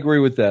 Yeah, I agree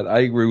with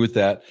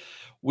that.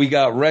 We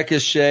got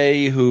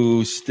Ricochet,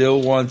 who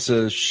still wants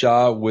a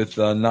shot with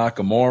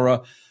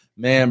Nakamura.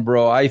 Man,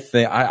 bro, I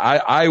think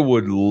I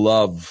would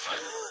love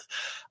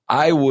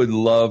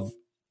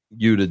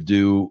you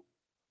to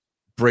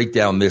break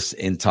down this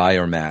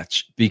entire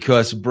match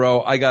because,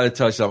 bro, I got to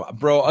tell you something.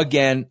 Bro,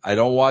 again, I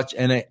don't watch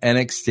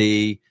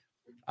NXT.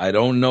 I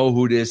don't know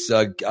who this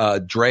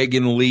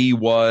Dragon Lee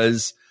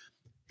was.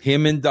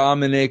 Him and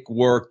Dominik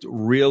worked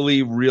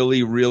really,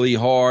 really, really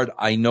hard.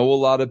 I know a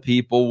lot of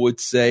people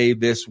would say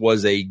this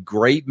was a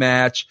great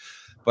match.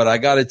 But I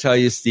got to tell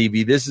you,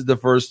 Stevie, this is the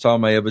first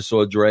time I ever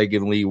saw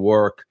Dragon Lee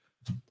work.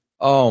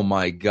 Oh,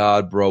 my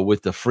God, bro,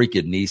 with the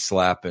freaking knee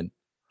slapping.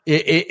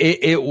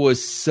 It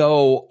was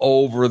so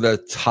over the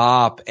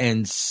top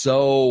and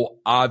so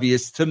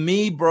obvious. To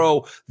me,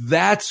 bro,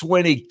 that's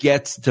when it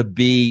gets to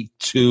be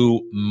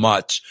too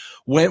much.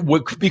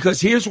 Because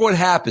here's what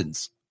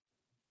happens.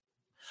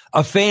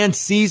 A fan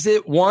sees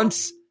it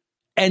once,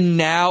 and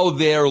now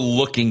they're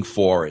looking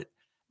for it.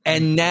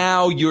 And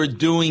now you're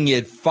doing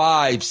it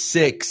 5,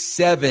 6,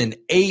 7,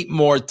 8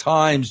 more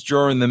times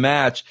during the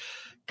match.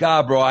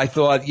 God, bro, I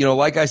thought,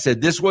 like I said,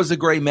 this was a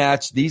great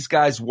match. These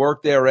guys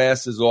worked their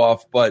asses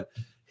off, but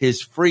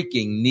his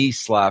freaking knee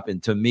slapping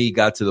to me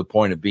got to the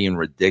point of being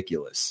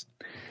ridiculous.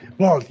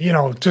 Well,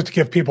 just to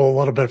give people a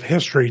little bit of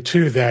history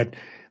too, that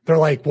they're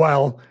like,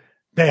 well,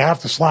 they have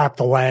to slap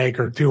the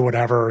leg or do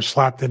whatever, or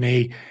slap the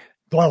knee.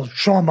 Well,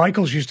 Shawn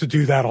Michaels used to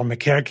do that on the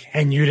kick,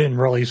 and you didn't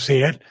really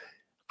see it.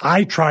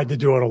 I tried to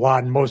do it a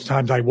lot, and most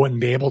times I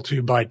wouldn't be able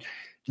to. But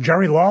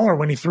Jerry Lawler,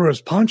 when he threw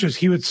his punches,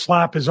 he would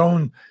slap his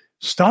own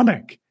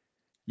stomach.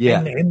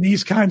 Yeah. And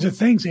these kinds of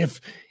things.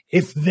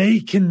 if they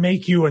can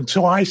make you,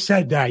 until I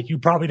said that, you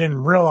probably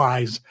didn't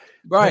realize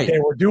that they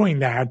were doing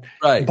that.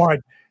 Right. But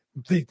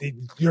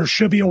there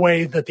should be a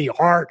way that the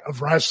art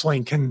of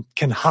wrestling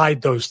can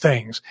hide those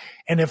things.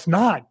 And if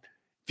not,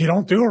 if you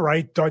don't do it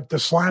right, the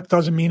slap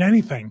doesn't mean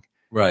anything.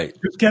 Right.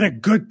 Just get a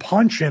good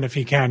punch in if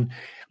you can.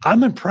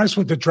 I'm impressed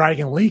with the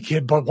Dragon Lee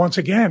kid, but once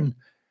again,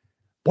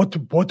 what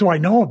do I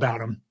know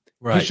about him?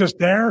 Right. He's just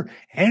there,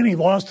 and he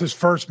lost his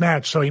first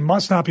match, so he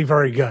must not be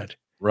very good.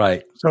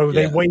 Right. So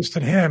they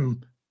wasted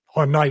him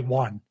on night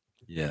one.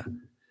 Yeah.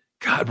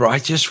 God, bro, I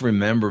just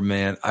remember,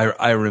 man.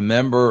 I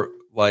remember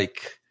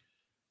like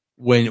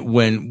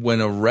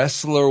when a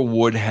wrestler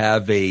would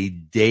have a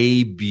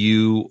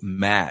debut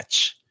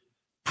match,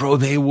 bro,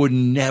 they would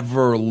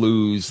never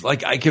lose.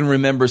 Like, I can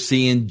remember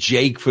seeing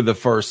Jake for the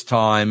first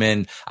time,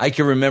 and I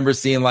can remember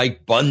seeing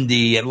like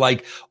Bundy and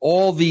like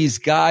all these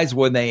guys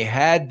when they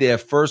had their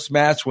first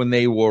match, when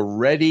they were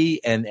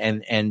ready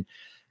and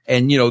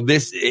you know,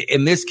 this,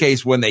 in this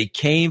case, when they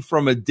came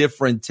from a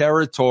different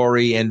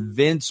territory and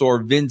Vince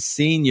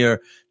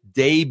Sr.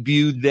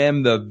 debuted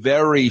them the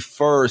very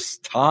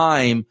first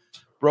time,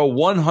 bro,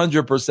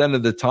 100%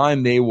 of the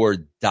time they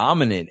were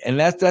dominant. And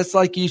that's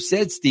like you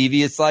said,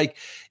 Stevie. It's like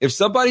if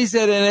somebody's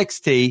at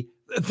NXT,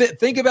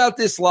 think about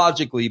this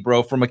logically,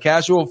 bro, from a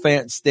casual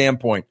fan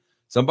standpoint.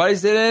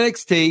 Somebody's at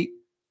NXT.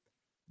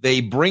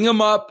 They bring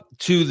him up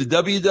to the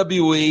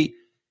WWE.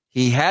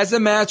 He has a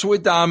match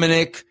with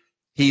Dominik.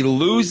 He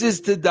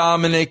loses to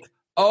Dominik.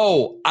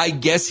 Oh, I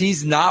guess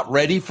he's not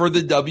ready for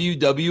the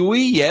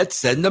WWE yet.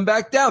 Send him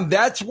back down.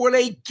 That's what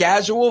a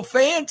casual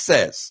fan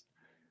says.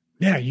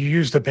 Yeah, you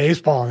use the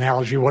baseball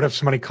analogy. What if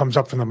somebody comes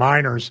up from the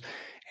minors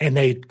and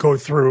they go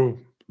through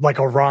like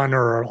a run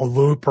or a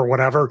loop or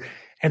whatever,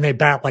 and they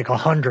bat like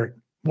 100?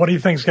 What do you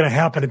think is going to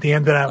happen at the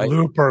end of that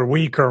loop or a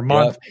week or a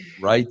month? Yep,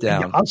 right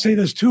down. I'll say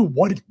this too.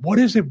 What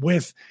is it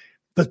with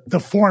the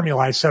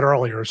formula I said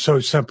earlier? So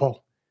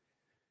simple.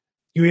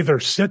 You either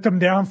sit them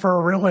down for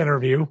a real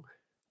interview,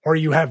 or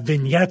you have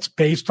vignettes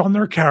based on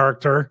their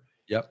character.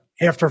 Yep.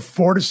 After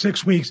 4 to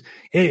 6 weeks,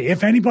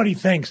 if anybody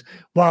thinks,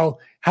 well,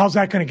 how's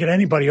that going to get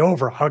anybody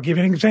over? I'll give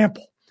you an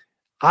example.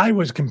 I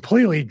was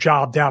completely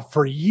jobbed out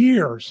for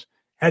years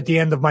at the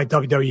end of my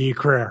WWE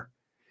career.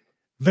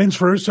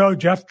 Vince Russo,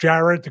 Jeff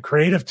Jarrett, the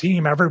creative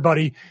team,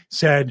 everybody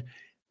said,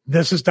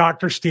 this is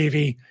Dr.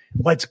 Stevie.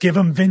 Let's give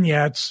him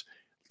vignettes.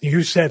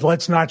 You said,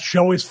 let's not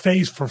show his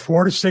face for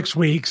 4 to 6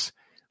 weeks.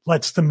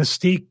 Let's the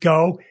mystique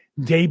go,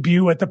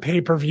 debut at the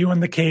pay-per-view in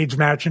the cage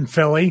match in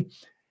Philly,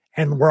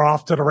 and we're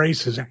off to the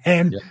races.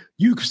 And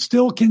you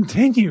still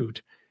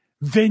continued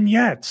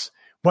vignettes,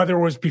 whether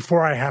it was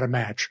before I had a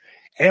match,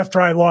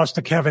 after I lost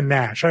to Kevin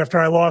Nash, after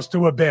I lost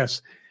to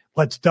Abyss.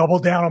 Let's double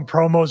down on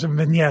promos and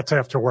vignettes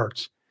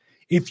afterwards.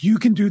 If you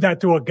can do that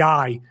to a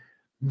guy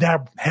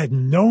that had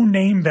no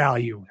name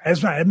value,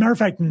 as a matter of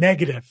fact,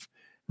 negative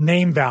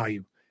name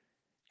value,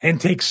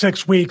 and take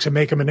 6 weeks and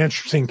make him an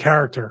interesting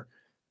character,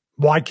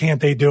 why can't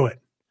they do it?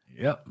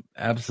 Yep,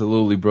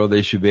 absolutely, bro.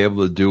 They should be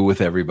able to do it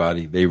with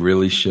everybody. They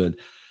really should.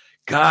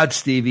 God,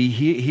 Stevie,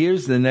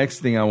 here's the next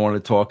thing I want to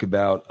talk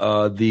about.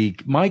 The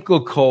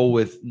Michael Cole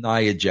with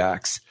Nia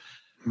Jax.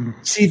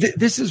 See,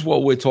 this is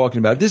what we're talking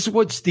about. This is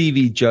what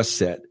Stevie just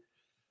said.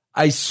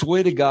 I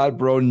swear to God,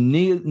 bro,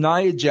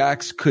 Nia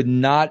Jax could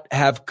not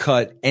have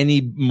cut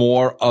any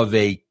more of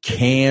a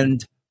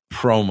canned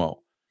promo.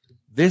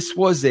 This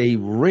was a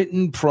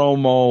written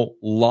promo,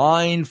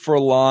 line for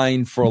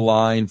line for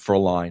line for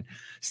line.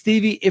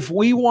 Stevie, if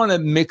we want to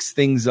mix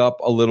things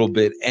up a little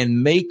bit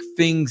and make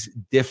things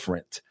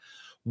different,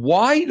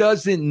 why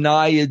doesn't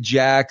Nia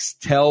Jax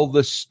tell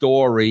the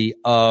story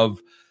of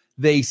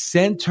they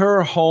sent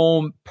her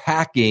home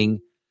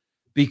packing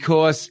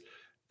because,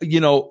 you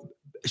know,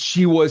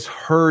 she was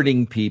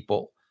hurting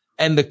people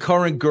and the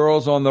current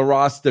girls on the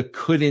roster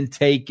couldn't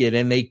take it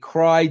and they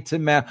cried to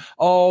Matt,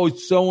 oh,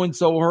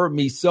 so-and-so hurt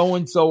me,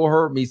 so-and-so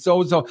hurt me,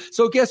 so-and-so.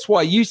 So guess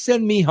what? You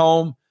send me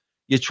home.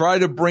 You try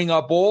to bring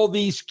up all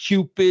these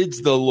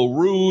Cupids, the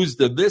LaRues,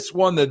 the this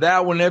one, the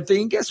that one,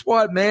 everything. And guess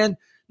what, man?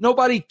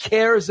 Nobody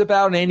cares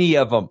about any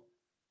of them.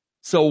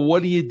 So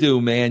what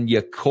do, man?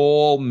 You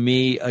call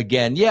me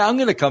again. Yeah, I'm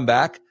going to come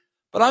back,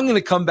 but I'm going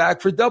to come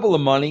back for double the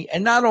money.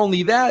 And not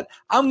only that,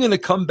 I'm going to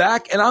come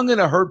back and I'm going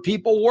to hurt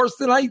people worse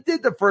than I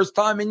did the first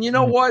time. And you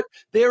know what?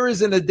 There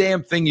isn't a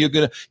damn thing you're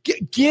going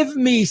to give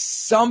me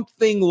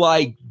something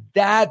like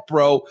that,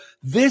 bro.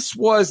 This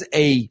was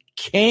a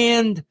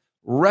canned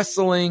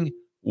wrestling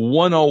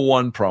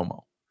 101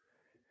 promo.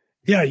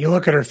 Yeah, you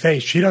look at her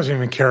face. She doesn't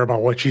even care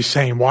about what she's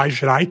saying. Why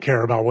should I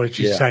care about what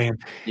she's saying?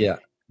 Yeah.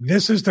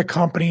 This is the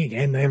company,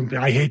 and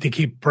I hate to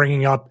keep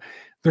bringing up,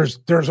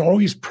 there's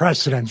always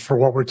precedence for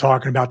what we're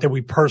talking about that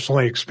we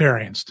personally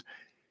experienced.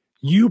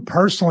 You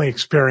personally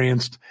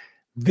experienced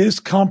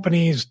this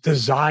company's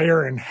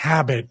desire and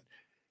habit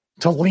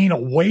to lean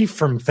away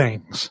from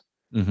things.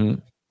 Mm-hmm.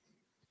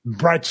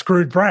 Brett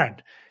screwed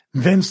Brett.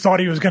 Vince thought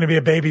he was going to be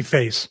a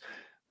babyface.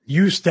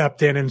 You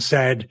stepped in and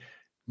said,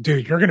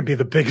 dude, you're going to be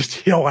the biggest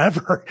heel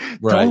ever.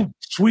 Right. Don't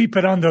sweep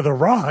it under the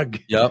rug.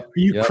 Yep.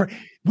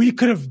 we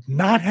could have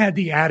not had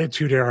the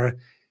Attitude Era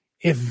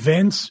if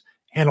Vince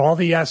and all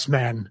the yes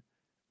men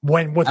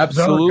went with their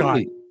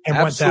guy and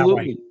went that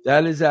way.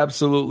 That is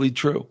absolutely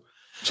true.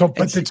 So,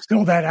 but it's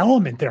still that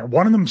element there.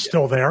 One of them's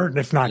still there, and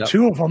if not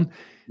two of them.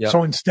 Yep.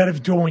 So instead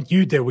of doing what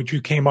you did, what you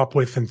came up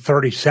with in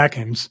 30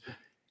 seconds,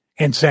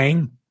 and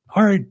saying,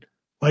 "All right,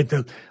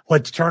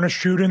 let's turn a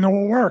shoot into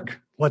a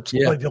work. Let's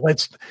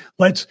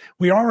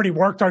we already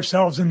worked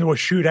ourselves into a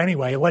shoot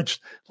anyway. Let's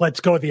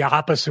go the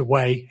opposite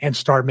way and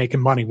start making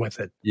money with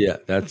it." Yeah,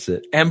 that's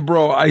it. And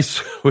bro, I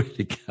swear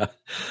to God,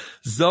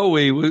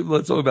 Zoey,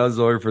 let's talk about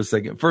Zoey for a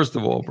second. First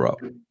of all, bro,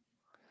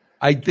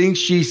 I think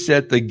she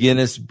set the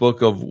Guinness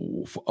Book of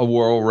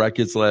World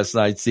Records last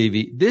night,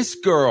 Stevie. This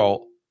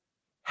girl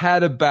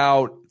had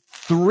about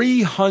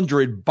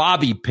 300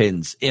 bobby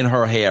pins in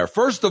her hair.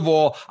 First of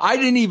all, I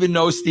didn't even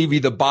know, Stevie,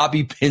 the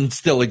bobby pin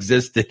still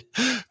existed.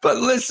 But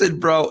listen,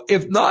 bro,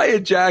 if Nia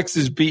Jax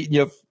is beating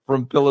you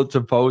from pillar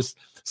to post,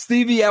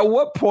 Stevie, at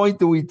what point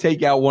do we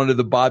take out one of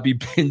the bobby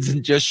pins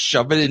and just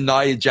shove it in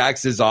Nia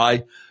Jax's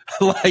eye?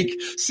 Like,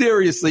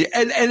 seriously.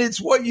 And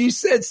it's what you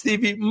said,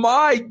 Stevie.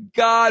 My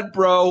God,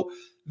 bro,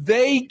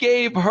 they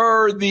gave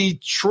her the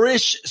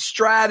Trish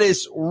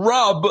Stratus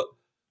rub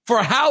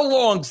for how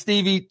long,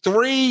 Stevie?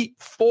 3,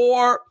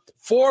 4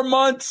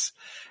 months?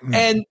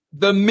 And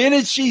the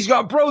minute she's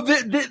gone, bro,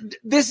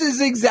 this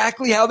is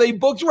exactly how they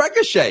booked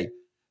Ricochet.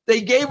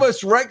 They gave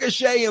us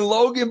Ricochet and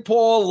Logan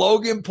Paul.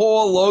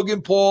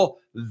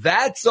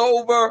 That's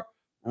over.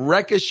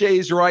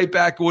 Ricochet's right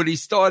back where he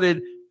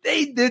started.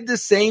 They did the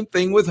same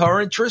thing with her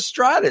and Trish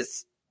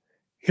Stratus.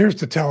 Here's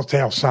the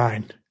telltale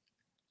sign.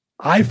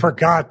 I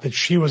forgot that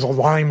she was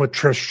aligned with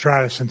Trish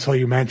Stratus until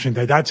you mentioned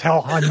it. That's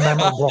how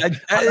unmemorable.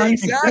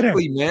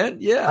 Exactly, man.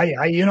 Yeah.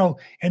 I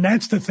and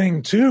that's the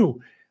thing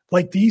too.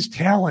 Like these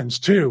talents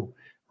too.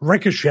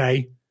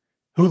 Ricochet,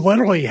 who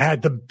literally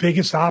had the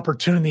biggest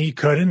opportunity he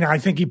could, and I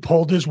think he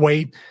pulled his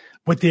weight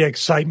with the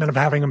excitement of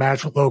having a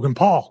match with Logan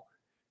Paul.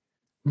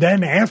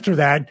 Then after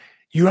that,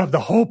 you have the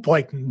hope,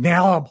 like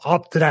now I'm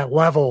up to that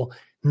level.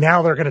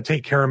 Now they're going to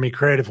take care of me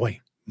creatively.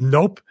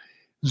 Nope.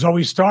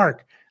 Zoey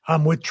Stark.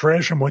 I'm with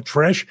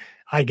Trish.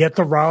 I get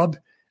the rub.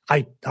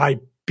 I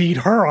beat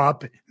her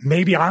up.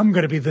 Maybe I'm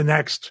going to be the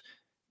next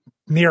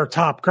near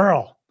top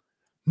girl.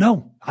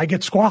 No, I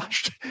get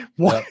squashed.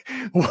 What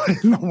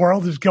in the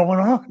world is going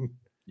on?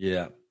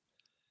 Yeah.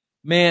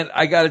 Man,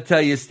 I got to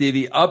tell you,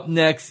 Stevie, up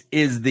next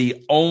is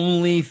the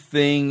only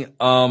thing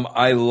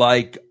I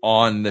like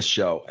on the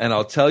show. And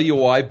I'll tell you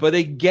why. But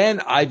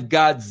again, I've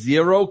got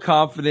zero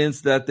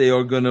confidence that they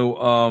are going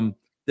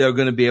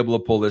to be able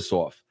to pull this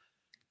off.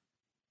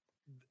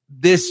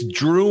 This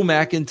Drew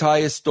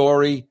McIntyre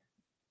story,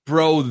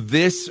 bro,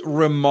 this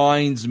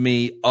reminds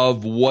me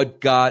of what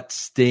got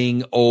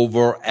Sting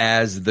over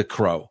as the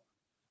Crow.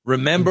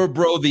 Remember,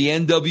 bro, the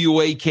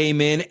NWA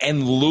came in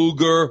and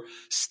Luger,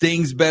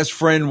 Sting's best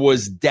friend,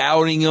 was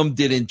doubting him,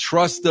 didn't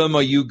trust him.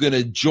 Are you going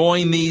to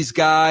join these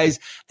guys?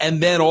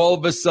 And then all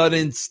of a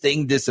sudden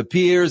Sting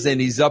disappears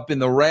and he's up in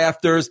the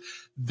rafters.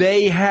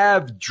 They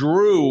have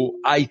Drew,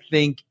 I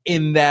think,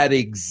 in that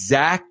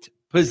exact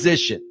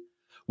position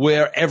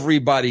where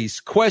everybody's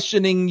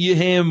questioning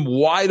him.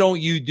 Why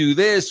don't you do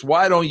this?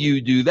 Why don't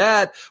you do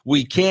that?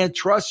 We can't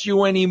trust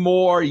you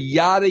anymore.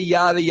 Yada,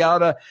 yada,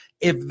 yada.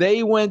 If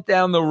they went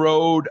down the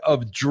road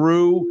of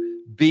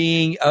Drew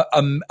being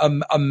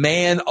a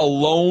man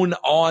alone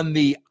on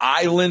the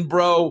island,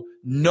 bro,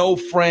 no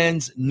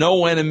friends,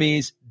 no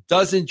enemies,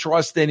 doesn't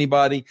trust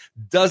anybody,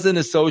 doesn't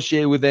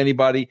associate with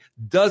anybody,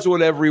 does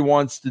whatever he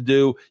wants to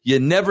do. You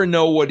never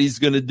know what he's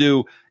going to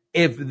do.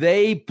 If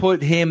they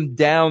put him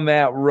down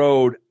that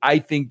road, I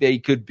think they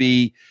could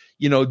be,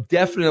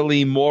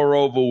 definitely more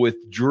over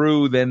with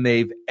Drew than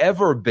they've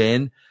ever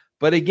been.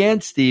 But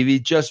again, Stevie,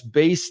 just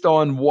based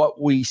on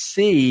what we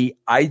see,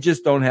 I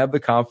just don't have the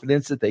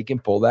confidence that they can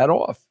pull that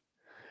off.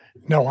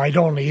 No, I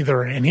don't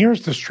either. And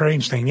here's the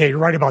strange thing. Yeah, you're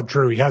right about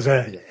Drew. He has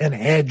an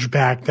edge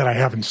back that I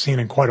haven't seen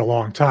in quite a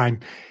long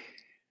time.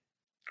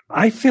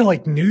 I feel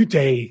like New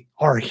Day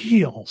are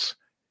heels.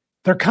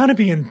 They're kind of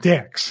being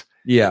dicks.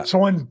 Yeah. So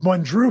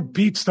when Drew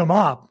beats them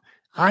up,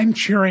 I'm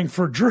cheering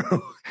for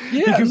Drew.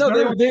 Yeah,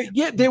 no,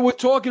 they were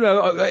talking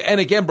about, and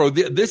again, bro,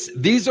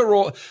 these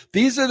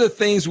are the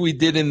things we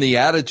did in the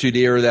Attitude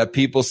Era that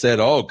people said,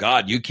 "Oh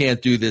God, you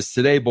can't do this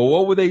today." But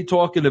what were they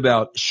talking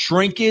about?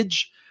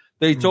 Shrinkage.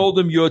 They told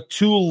him you're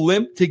too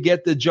limp to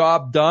get the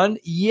job done.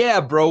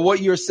 Yeah, bro,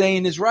 what you're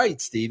saying is right,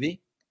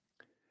 Stevie.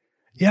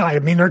 Yeah, I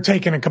mean, they're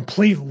taking a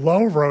complete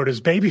low road as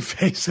baby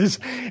faces,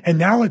 and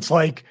now it's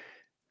like,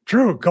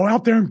 Drew, go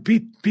out there and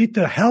beat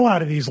the hell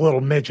out of these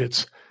little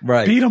midgets.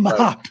 Right. Beat them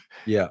up.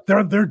 Yeah.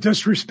 They're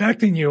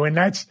disrespecting you. And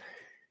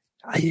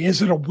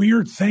is it a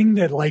weird thing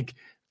that, like,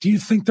 do you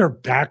think they're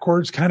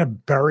backwards kind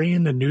of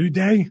burying the New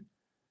Day?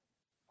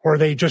 Or are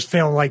they just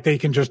feeling like they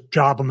can just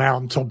job them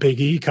out until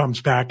Big E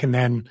comes back and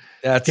then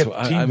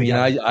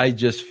I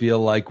just feel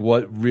like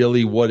what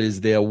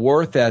is their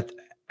worth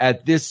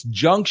at this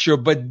juncture.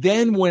 But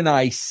then when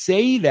I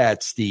say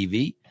that,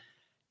 Stevie,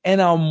 and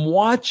I'm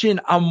watching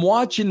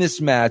this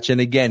match,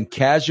 and again,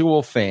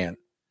 casual fan,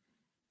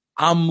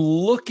 I'm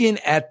looking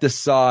at the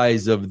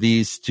size of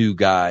these two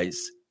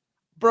guys.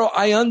 Bro,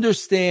 I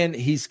understand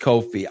he's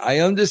Kofi. I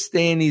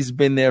understand he's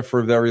been there for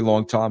a very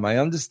long time. I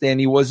understand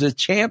he was a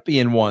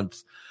champion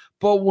once.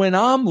 But when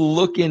I'm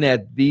looking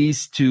at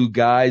these two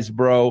guys,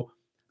 bro,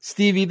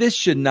 Stevie, this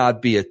should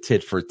not be a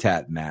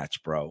tit-for-tat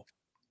match, bro.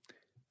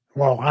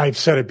 Well, I've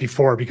said it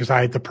before because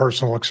I had the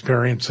personal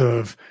experience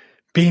of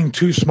being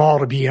too small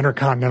to be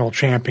Intercontinental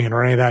Champion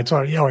or any of that. So,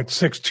 at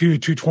 6'2",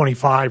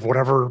 225,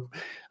 whatever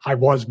I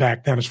was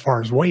back then as far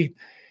as weight.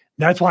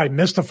 That's why it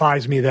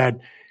mystifies me that,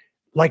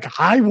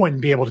 I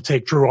wouldn't be able to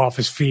take Drew off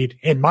his feet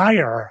in my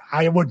era.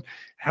 I would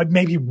have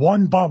maybe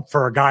one bump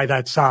for a guy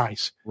that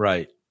size.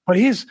 Right. But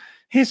he's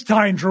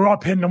tying Drew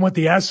up, hitting him with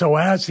the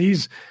SOS.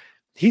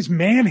 He's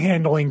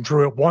manhandling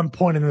Drew at one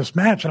point in this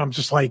match, and I'm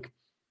just like,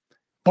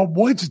 but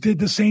Woods did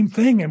the same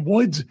thing, and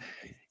Woods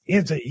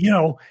is,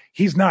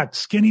 he's not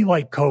skinny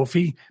like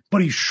Kofi,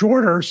 but he's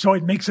shorter, so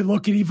it makes it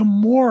look even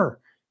more,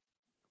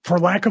 for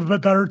lack of a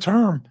better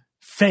term,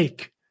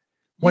 fake.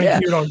 When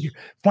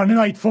Monday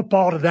Night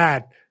Football to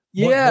that,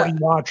 what are you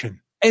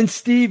watching? And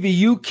Stevie,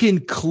 you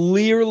can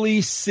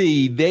clearly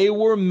see they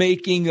were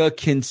making a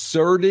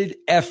concerted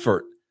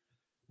effort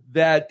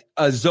that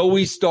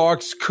Zoey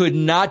Starks could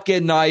not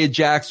get Nia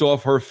Jax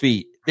off her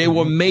feet. They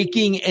were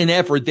making an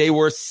effort. They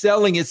were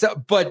selling it.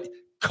 But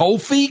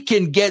Kofi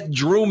can get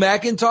Drew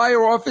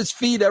McIntyre off his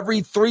feet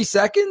every 3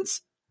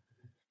 seconds?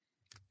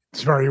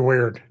 It's very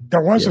weird.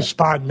 There was a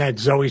spot in that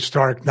Zoey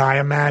Stark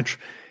Nia match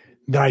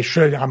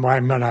that I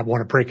might not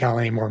want to break out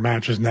any more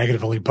matches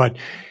negatively, but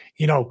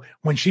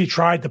when she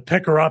tried to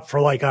pick her up for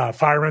a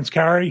fireman's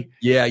carry,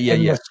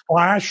 the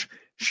splash,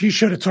 she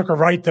should have took her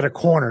right to the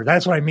corner.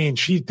 That's what I mean.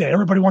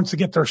 Everybody wants to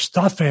get their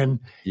stuff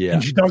in,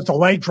 and she does the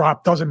leg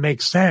drop. Doesn't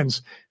make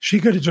sense. She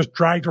could have just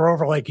dragged her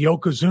over like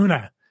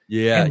Yokozuna,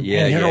 and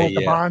hit her with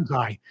the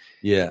bonsai.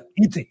 Yeah,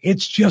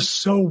 it's just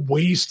so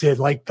wasted.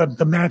 Like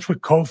the match with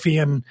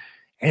Kofi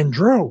and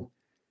Drew.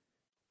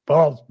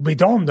 Well, we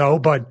don't know,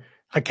 but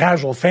a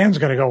casual fan's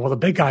going to go, well, the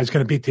big guy's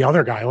going to beat the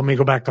other guy. Let me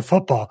go back to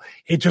football.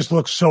 It just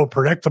looks so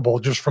predictable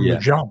just from the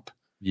jump.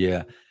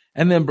 Yeah.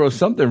 And then, bro,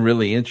 something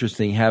really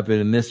interesting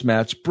happened in this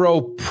match.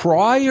 Bro,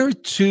 prior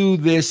to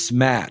this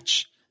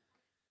match,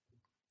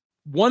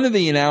 one of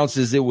the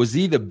announcers, it was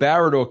either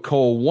Barrett or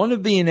Cole, one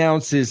of the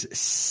announcers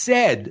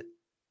said,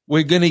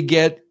 we're going to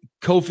get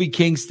Kofi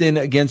Kingston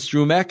against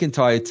Drew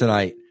McIntyre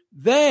tonight.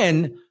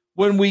 Then,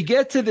 when we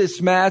get to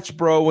this match,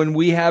 bro, and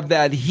we have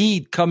that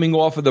heat coming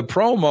off of the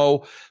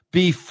promo,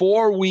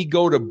 before we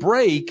go to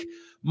break,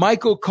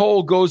 Michael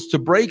Cole goes to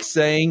break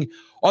saying,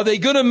 are they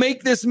going to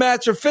make this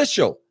match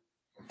official?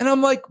 And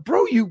I'm like,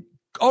 bro, you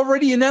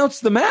already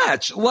announced the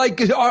match.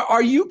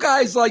 Are you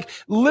guys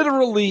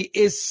literally,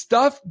 is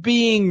stuff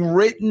being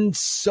written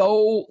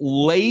so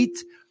late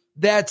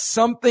that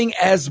something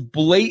as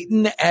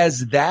blatant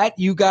as that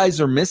you guys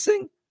are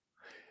missing?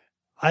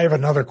 I have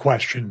another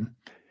question.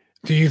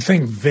 Do you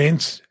think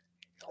Vince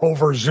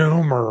over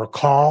Zoom or a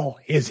call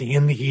is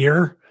in the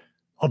ear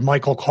of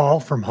Michael Cole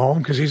from home?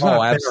 Because he's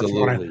not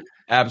absolutely.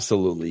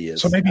 Absolutely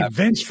is. So maybe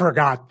Vince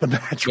forgot the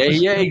match.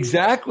 Yeah,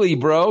 exactly,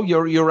 bro.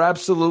 You're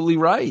absolutely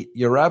right.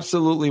 You're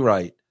absolutely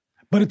right.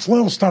 But it's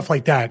little stuff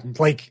like that.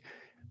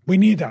 We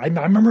need, I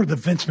remember the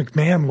Vince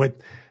McMahon with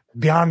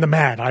Beyond the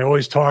Mat. I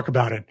always talk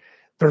about it.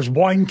 There's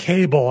one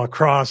cable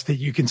across that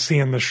you can see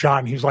in the shot.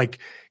 And he's like,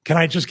 can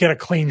I just get a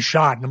clean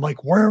shot? And I'm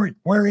like,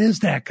 where is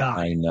that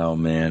guy? I know,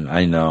 man.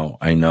 I know.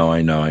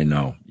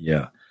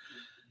 Yeah.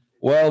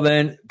 Well,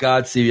 then,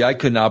 God, Stevie, I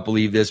could not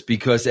believe this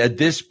because at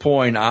this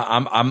point,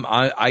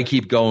 I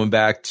keep going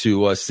back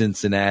to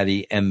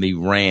Cincinnati and the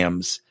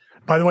Rams.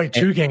 By the way,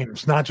 two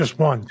games, not just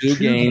one. Two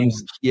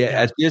games. Yeah,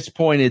 at this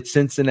point, it's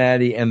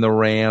Cincinnati and the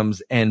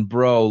Rams. And,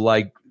 bro,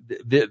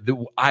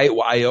 I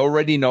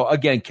already know,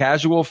 again,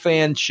 casual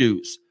fan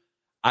choose.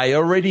 I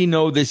already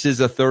know this is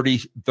a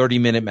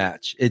 30-minute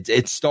match.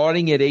 It's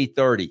starting at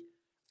 8:30.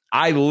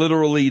 I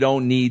literally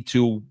don't need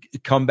to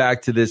come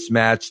back to this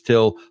match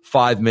till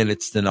 5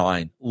 minutes to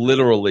 9,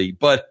 literally.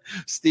 But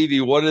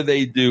Stevie, what do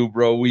they do,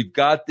 bro? We've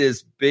got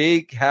this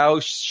big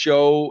house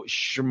show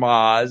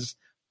schmaz.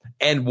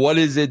 And what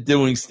is it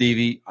doing,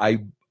 Stevie?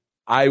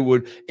 I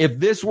would, if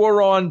this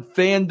were on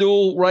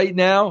FanDuel right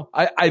now,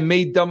 I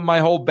may dump my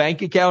whole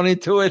bank account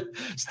into it.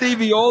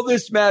 Stevie, all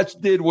this match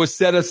did was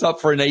set us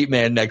up for an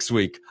 8-man next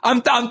week.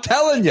 I'm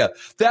telling you,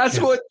 that's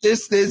what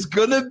this is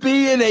going to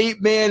be, an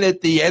 8-man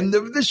at the end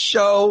of the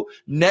show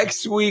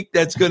next week.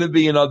 That's going to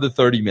be another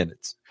 30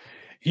 minutes.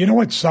 You know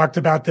what sucked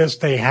about this?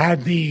 They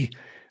had the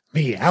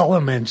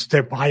elements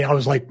that I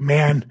was like,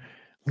 man,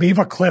 leave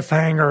a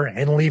cliffhanger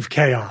and leave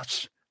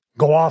chaos.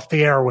 Go off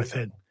the air with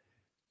it.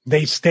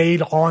 They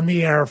stayed on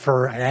the air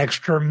for an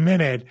extra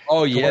minute.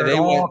 Oh, yeah. They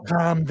all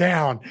calmed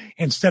down.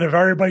 Instead of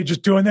everybody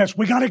just doing this,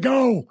 we got to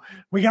go.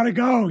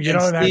 You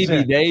know,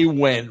 Stevie, they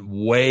went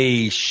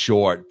way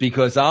short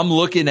because I'm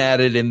looking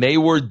at it and they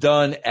were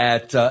done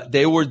at 6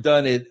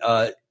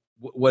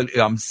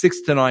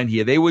 to 9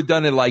 here. They were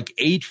done at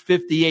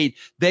 8:58.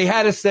 They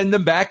had to send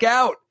them back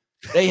out.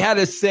 They had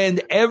to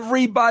send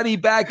everybody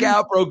back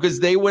out, bro, because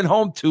they went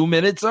home 2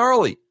 minutes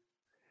early.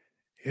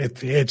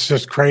 It's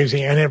just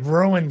crazy. And it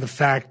ruined the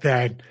fact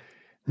that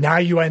now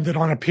you ended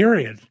on a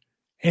period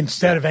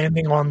instead of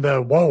ending on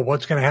the, whoa,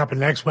 what's going to happen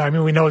next week? I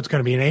mean, we know it's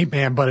going to be an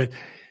 8-man, but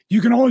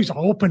you can always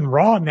open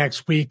Raw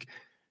next week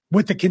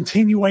with the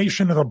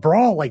continuation of the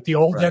brawl like the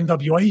old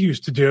NWA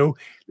used to do.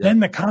 Yeah. Then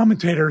the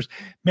commentators,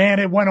 man,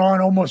 it went on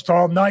almost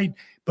all night,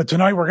 but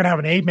tonight we're going to have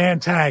an 8-man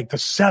tag to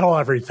settle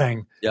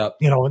everything. Yep.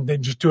 And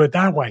then just do it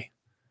that way.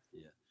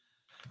 Yeah.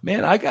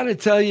 Man, I got to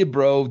tell you,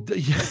 bro,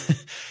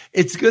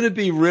 it's going to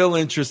be real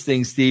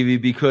interesting, Stevie,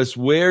 because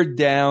we're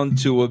down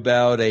to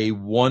about a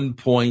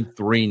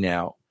 1.3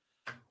 now.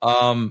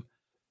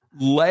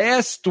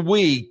 Last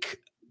week,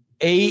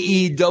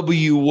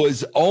 AEW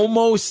was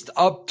almost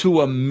up to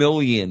 1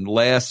 million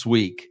last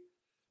week.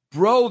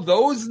 Bro,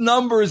 those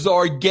numbers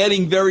are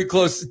getting very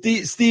close.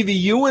 Stevie,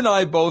 you and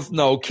I both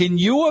know. Can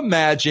you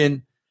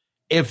imagine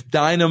if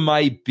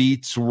Dynamite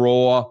beats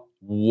Raw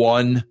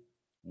 1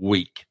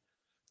 week?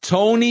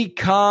 Tony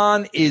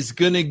Khan is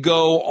going to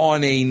go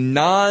on a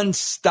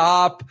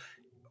nonstop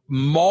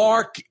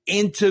Mark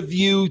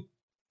interview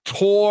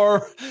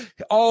tour.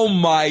 Oh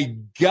my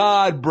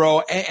God, bro.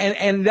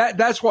 And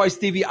that's why,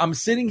 Stevie, I'm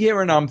sitting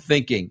here and I'm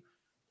thinking,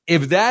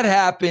 if that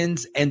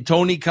happens and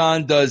Tony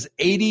Khan does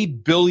 80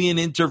 billion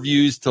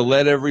interviews to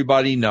let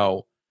everybody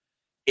know,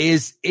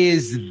 is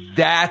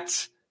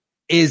that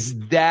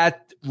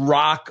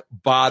rock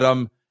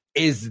bottom?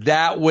 Is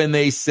that when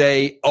they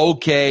say,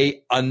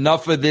 okay,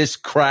 enough of this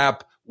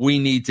crap, we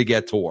need to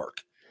get to work?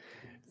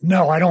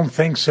 No, I don't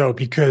think so,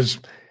 because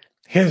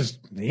it's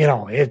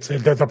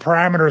the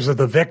parameters of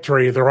the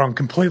victory. They're on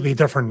completely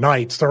different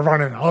nights. They're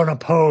running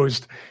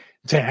unopposed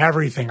to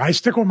everything. I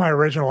stick with my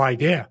original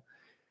idea.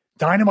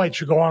 Dynamite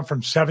should go on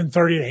from 7:30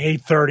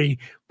 to 8:30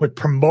 with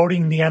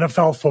promoting the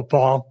NFL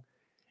football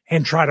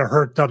and try to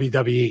hurt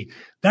WWE.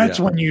 That's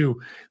when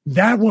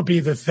that would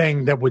be the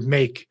thing that would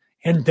make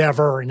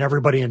Endeavor and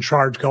everybody in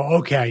charge go,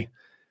 okay,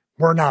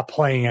 we're not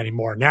playing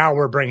anymore. Now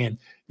we're bringing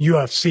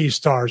UFC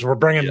stars. We're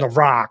bringing The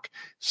Rock,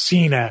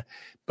 Cena.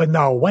 But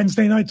no,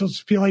 Wednesday nights will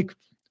just be like,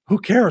 who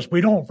cares?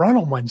 We don't run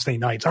on Wednesday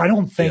nights. I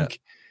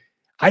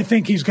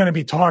think he's going to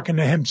be talking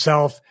to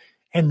himself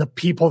and the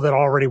people that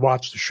already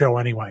watch the show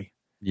anyway.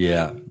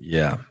 Yeah.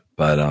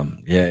 But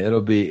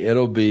it'll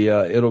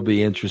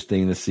be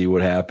interesting to see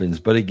what happens.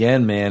 But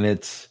again, man,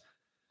 it's,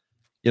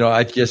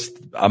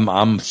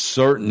 I'm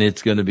certain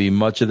it's going to be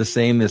much of the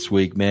same this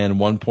week, man.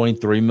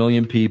 1.3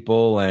 million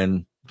people.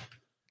 And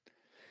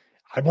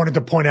I wanted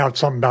to point out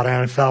something about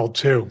NFL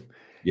too.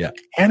 Yeah.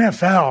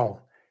 NFL,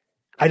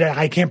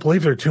 I can't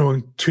believe they're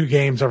doing 2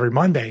 games every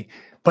Monday,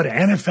 but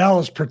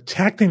NFL is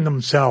protecting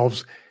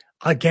themselves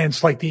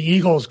against, like, the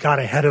Eagles got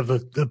ahead of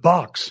the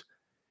Bucks.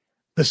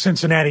 The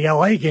Cincinnati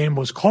LA game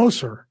was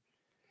closer.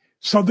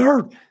 So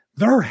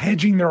they're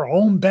hedging their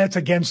own bets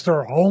against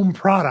their own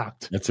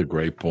product. That's a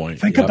great point.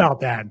 Think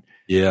about that.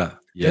 Yeah.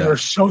 They're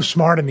so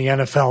smart in the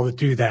NFL to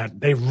do that.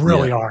 They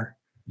really are.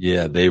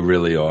 Yeah, they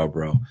really are,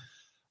 bro.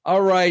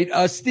 All right,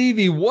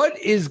 Stevie, what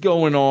is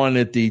going on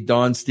at the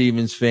Don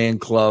Stevens Fan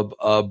Club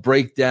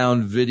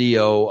breakdown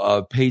video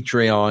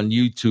Patreon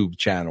YouTube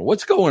channel?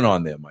 What's going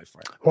on there, my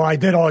friend? Well, I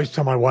did always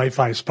tell my wife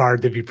I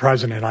aspired to be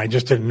president. I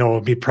just didn't know it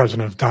would be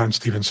president of Don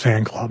Stevens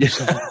Fan Club.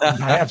 So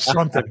I have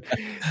something.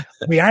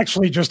 We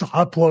actually just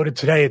uploaded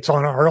today. It's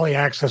on early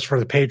access for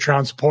the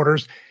Patreon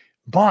supporters.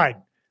 But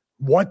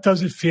what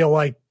does it feel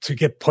like to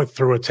get put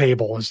through a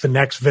table is the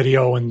next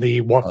video and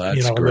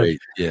that's great.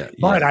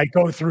 But I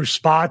go through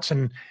spots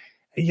and,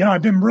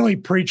 I've been really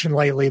preaching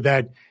lately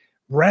that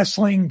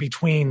wrestling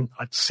between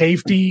a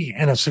safety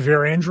and a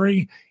severe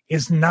injury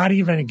is not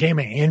even a game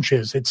of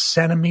inches. It's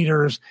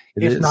centimeters,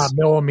 not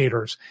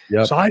millimeters.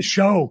 Yep. So I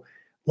show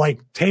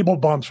like table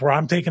bumps where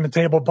I'm taking a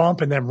table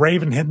bump and then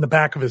Raven hitting the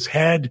back of his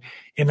head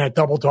in that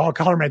double dog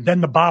collar, and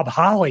then the Bob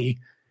Holly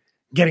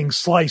getting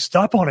sliced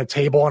up on a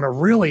table on a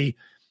really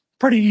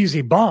pretty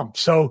easy bump.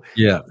 So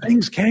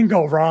things can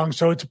go wrong.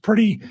 So it's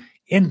pretty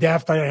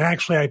in-depth.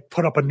 I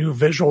put up a new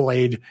visual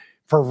aid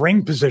for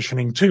ring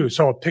positioning too.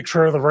 So a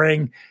picture of the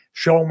ring,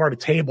 show them where the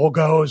table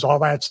goes, all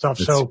that stuff.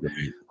 That's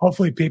great.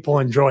 Hopefully people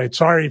enjoy it.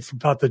 Sorry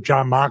about the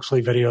John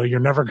Moxley video. You're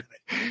never going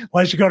to,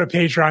 unless you go to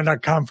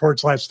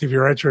patreon.com/Stevie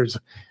Richards,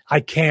 I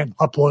can't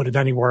upload it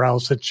anywhere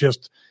else. It's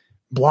just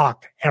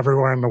blocked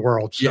everywhere in the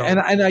world. So.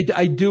 Yeah, and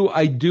I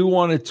do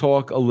want to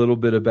talk a little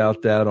bit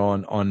about that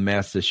on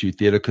Mass Issue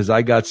Theater, because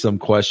I got some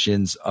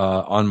questions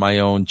on my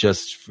own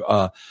just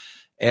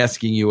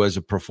asking you as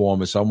a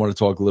performer. So I want to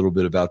talk a little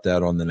bit about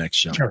that on the next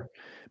show. Sure.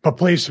 But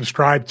please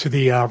subscribe to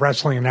the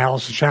Wrestling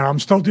Analysis channel. I'm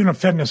still doing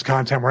fitness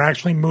content. We're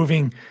actually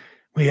moving.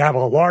 We have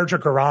a larger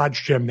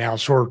garage gym now.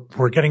 So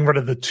we're getting rid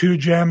of the 2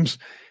 gyms.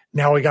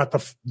 Now we got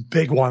the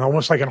big one,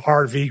 almost like an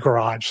RV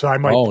garage. So I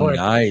might put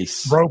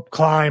nice rope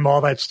climb,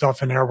 all that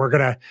stuff in there. We're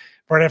going to,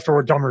 right after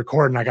we're done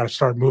recording, I got to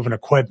start moving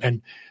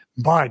equipment.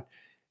 But,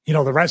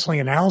 the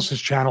Wrestling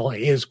Analysis channel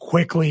is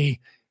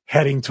quickly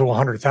heading to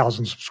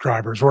 100,000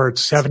 subscribers. We're at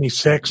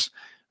 76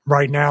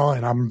 right now.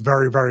 And I'm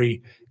very,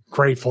 very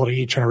grateful to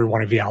each and every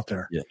one of you out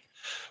there. Yeah.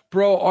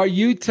 Bro, are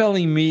you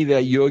telling me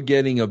that you're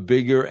getting a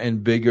bigger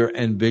and bigger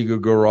and bigger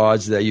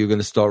garage that you're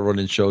going to start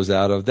running shows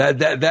out of?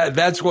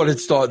 That's what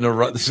it's starting to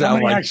sound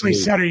Somebody like. Actually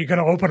said, are you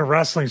going to open a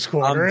wrestling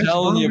school? I'm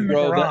telling you,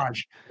 bro,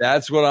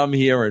 that's what I'm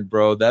hearing,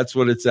 bro. That's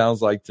what it sounds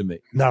like to me.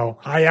 No,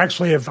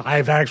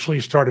 I've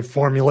actually started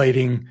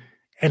formulating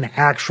an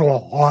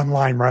actual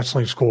online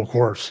wrestling school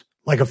course,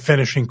 like a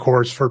finishing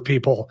course for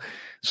people.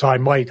 So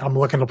I'm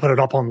looking to put it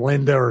up on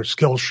Lynda or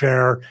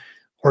Skillshare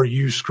or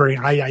Uscreen.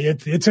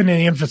 It's in the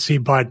infancy,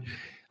 but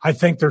I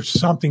think there's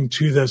something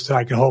to this that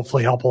I can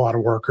hopefully help a lot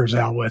of workers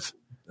out with.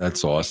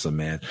 That's awesome,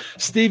 man.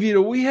 Stevie,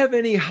 do we have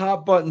any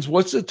hot buttons?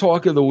 What's the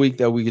talk of the week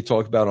that we could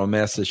talk about on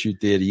Master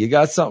Shoot Theater? You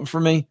got something for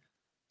me?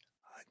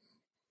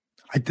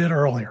 I did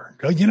earlier.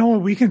 You know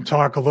what? We can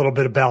talk a little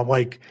bit about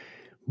like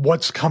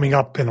what's coming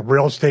up in the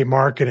real estate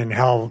market and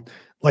how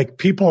like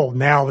people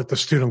now that the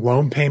student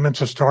loan payments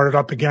have started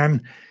up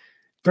again,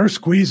 they're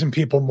squeezing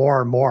people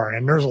more and more.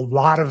 And there's a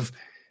lot of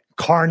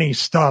carny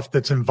stuff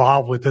that's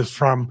involved with this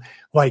from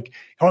like,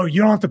 oh,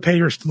 you don't have to pay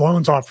your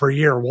loans off for a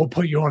year. We'll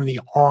put you on the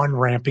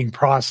on-ramping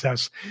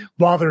process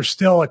while there's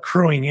still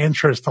accruing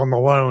interest on the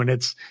loan.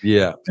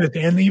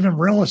 And even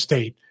real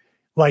estate,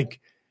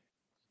 like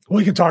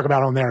we can talk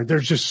about on there.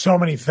 There's just so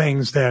many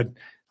things that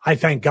I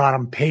thank God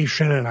I'm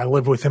patient and I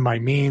live within my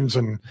means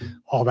and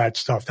all that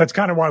stuff. That's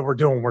kind of why we're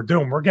doing what we're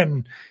doing. We're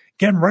getting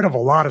rid of a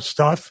lot of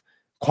stuff,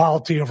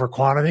 quality over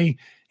quantity,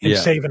 and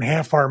saving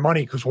half our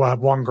money because we'll have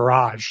one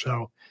garage.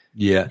 So,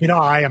 you know,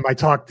 I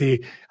talked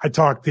the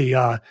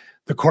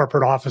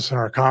corporate office in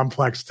our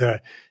complex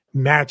to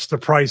match the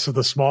price of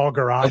the small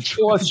garage. Of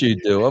course you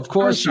do. Of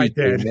course you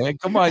do, man.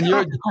 Come on,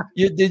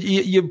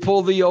 you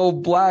pull the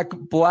old black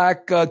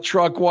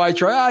truck, white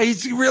truck.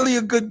 He's really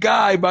a good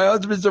guy. My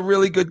husband's a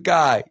really good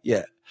guy.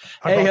 Yeah.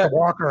 I brought the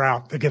walker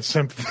out to get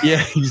sympathy.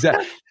 Yeah,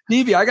 exactly.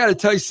 Stevie, I got to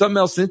tell you something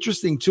else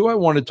interesting too. I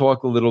want to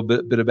talk a little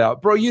bit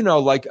about, bro. You know,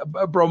 like,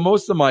 bro,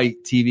 most of my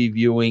TV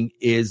viewing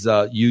is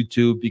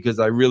YouTube because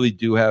I really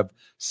do have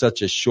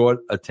such a short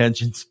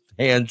attention span.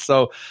 And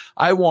so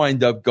I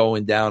wind up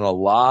going down a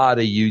lot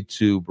of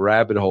YouTube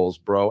rabbit holes,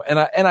 bro. And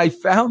I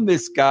found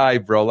this guy,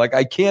 bro. Like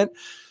I can't,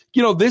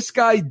 you know, this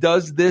guy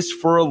does this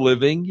for a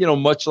living, you know,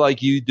 much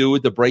like you do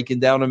with the breaking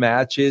down of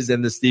matches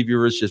and the Stevie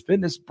Richards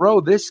Fitness, bro.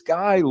 This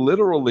guy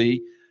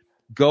literally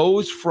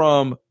goes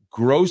from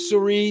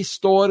grocery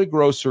store to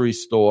grocery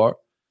store,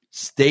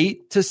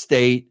 state to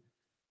state,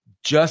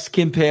 just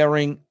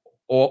comparing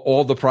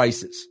all the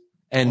prices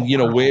and, you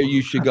know, where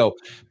you should go.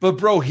 But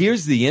bro,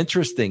 here's the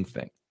interesting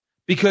thing.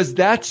 Because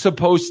that's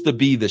supposed to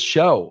be the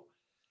show.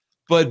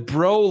 But,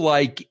 bro,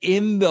 like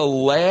in the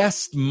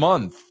last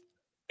month,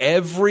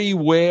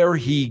 everywhere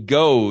he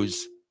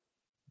goes,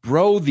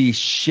 bro, these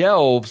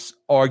shelves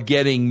are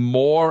getting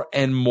more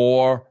and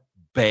more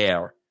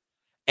bare.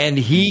 And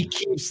he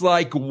keeps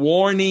like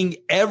warning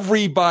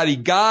everybody,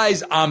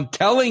 guys, I'm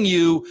telling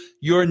you,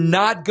 you're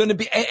not going to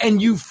be.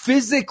 And you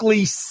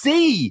physically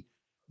see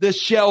the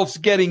shelves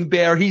getting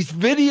bare. He's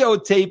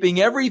videotaping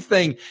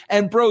everything.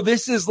 And, bro,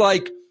 this is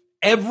like,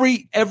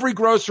 every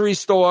grocery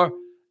store,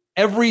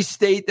 every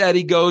state that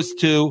he goes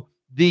to,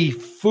 the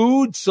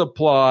food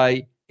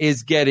supply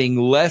is getting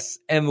less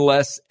and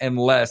less and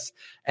less.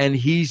 And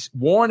he's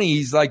warning,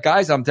 he's like,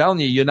 guys, I'm telling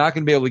you, you're not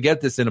going to be able to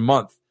get this in a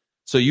month.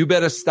 So you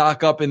better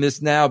stock up in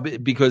this now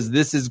because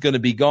this is going to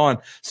be gone.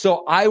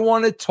 So I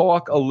want to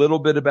talk a little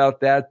bit about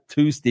that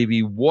too,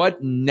 Stevie.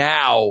 What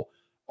now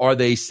are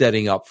they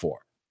setting up for?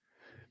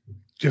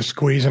 Just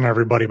squeezing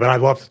everybody. But I'd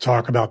love to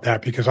talk about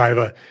that because I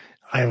have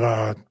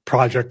a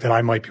project that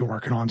I might be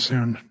working on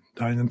soon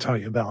that I didn't tell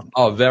you about.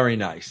 Oh, very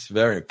nice.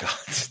 Very good.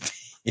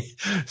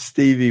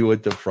 Stevie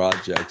with the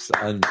projects.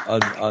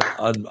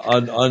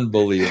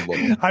 Unbelievable.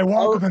 I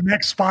walk with a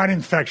neck spine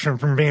infection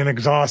from being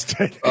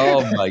exhausted.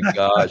 Oh, my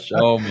gosh.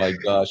 Oh, my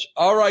gosh.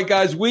 All right,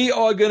 guys, we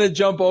are going to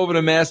jump over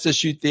to Master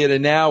Shoot Theater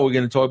now. We're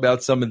going to talk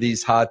about some of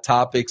these hot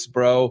topics,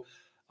 bro.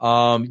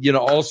 You know,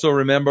 also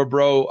remember,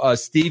 bro,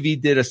 Stevie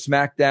did a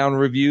SmackDown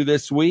review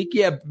this week.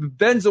 Yeah,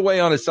 Ben's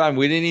away on assignment.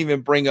 We didn't even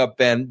bring up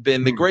Ben,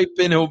 the great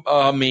Ben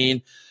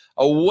Hamin,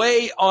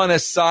 away on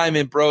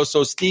assignment, bro.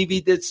 So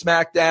Stevie did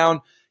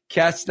SmackDown.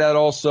 Catch that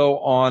also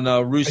on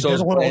Russo's. I did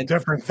a little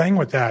different thing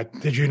with that.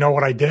 Did you know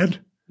what I did?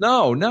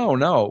 No.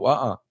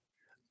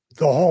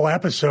 The whole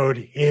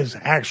episode is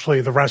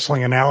actually the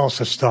wrestling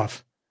analysis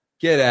stuff.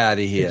 Get out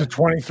of here. It's a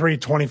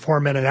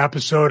 24-minute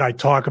episode. I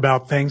talk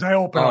about things. I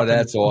open up. Oh,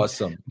 that's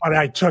awesome. But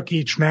I took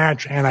each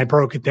match and I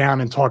broke it down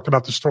and talked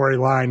about the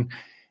storyline.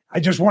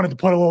 I just wanted to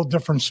put a little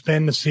different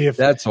spin to see if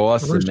that's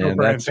awesome, man.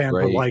 That's fans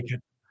great. would like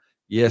it.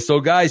 Yeah, so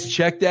guys,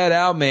 check that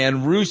out,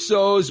 man.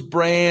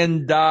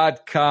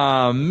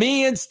 Russo'sBrand.com.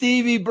 Me and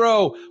Stevie,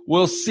 bro,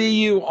 we'll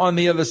see you on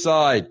the other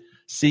side.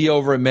 See you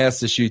over at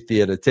Master Shoot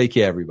Theater. Take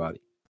care, everybody.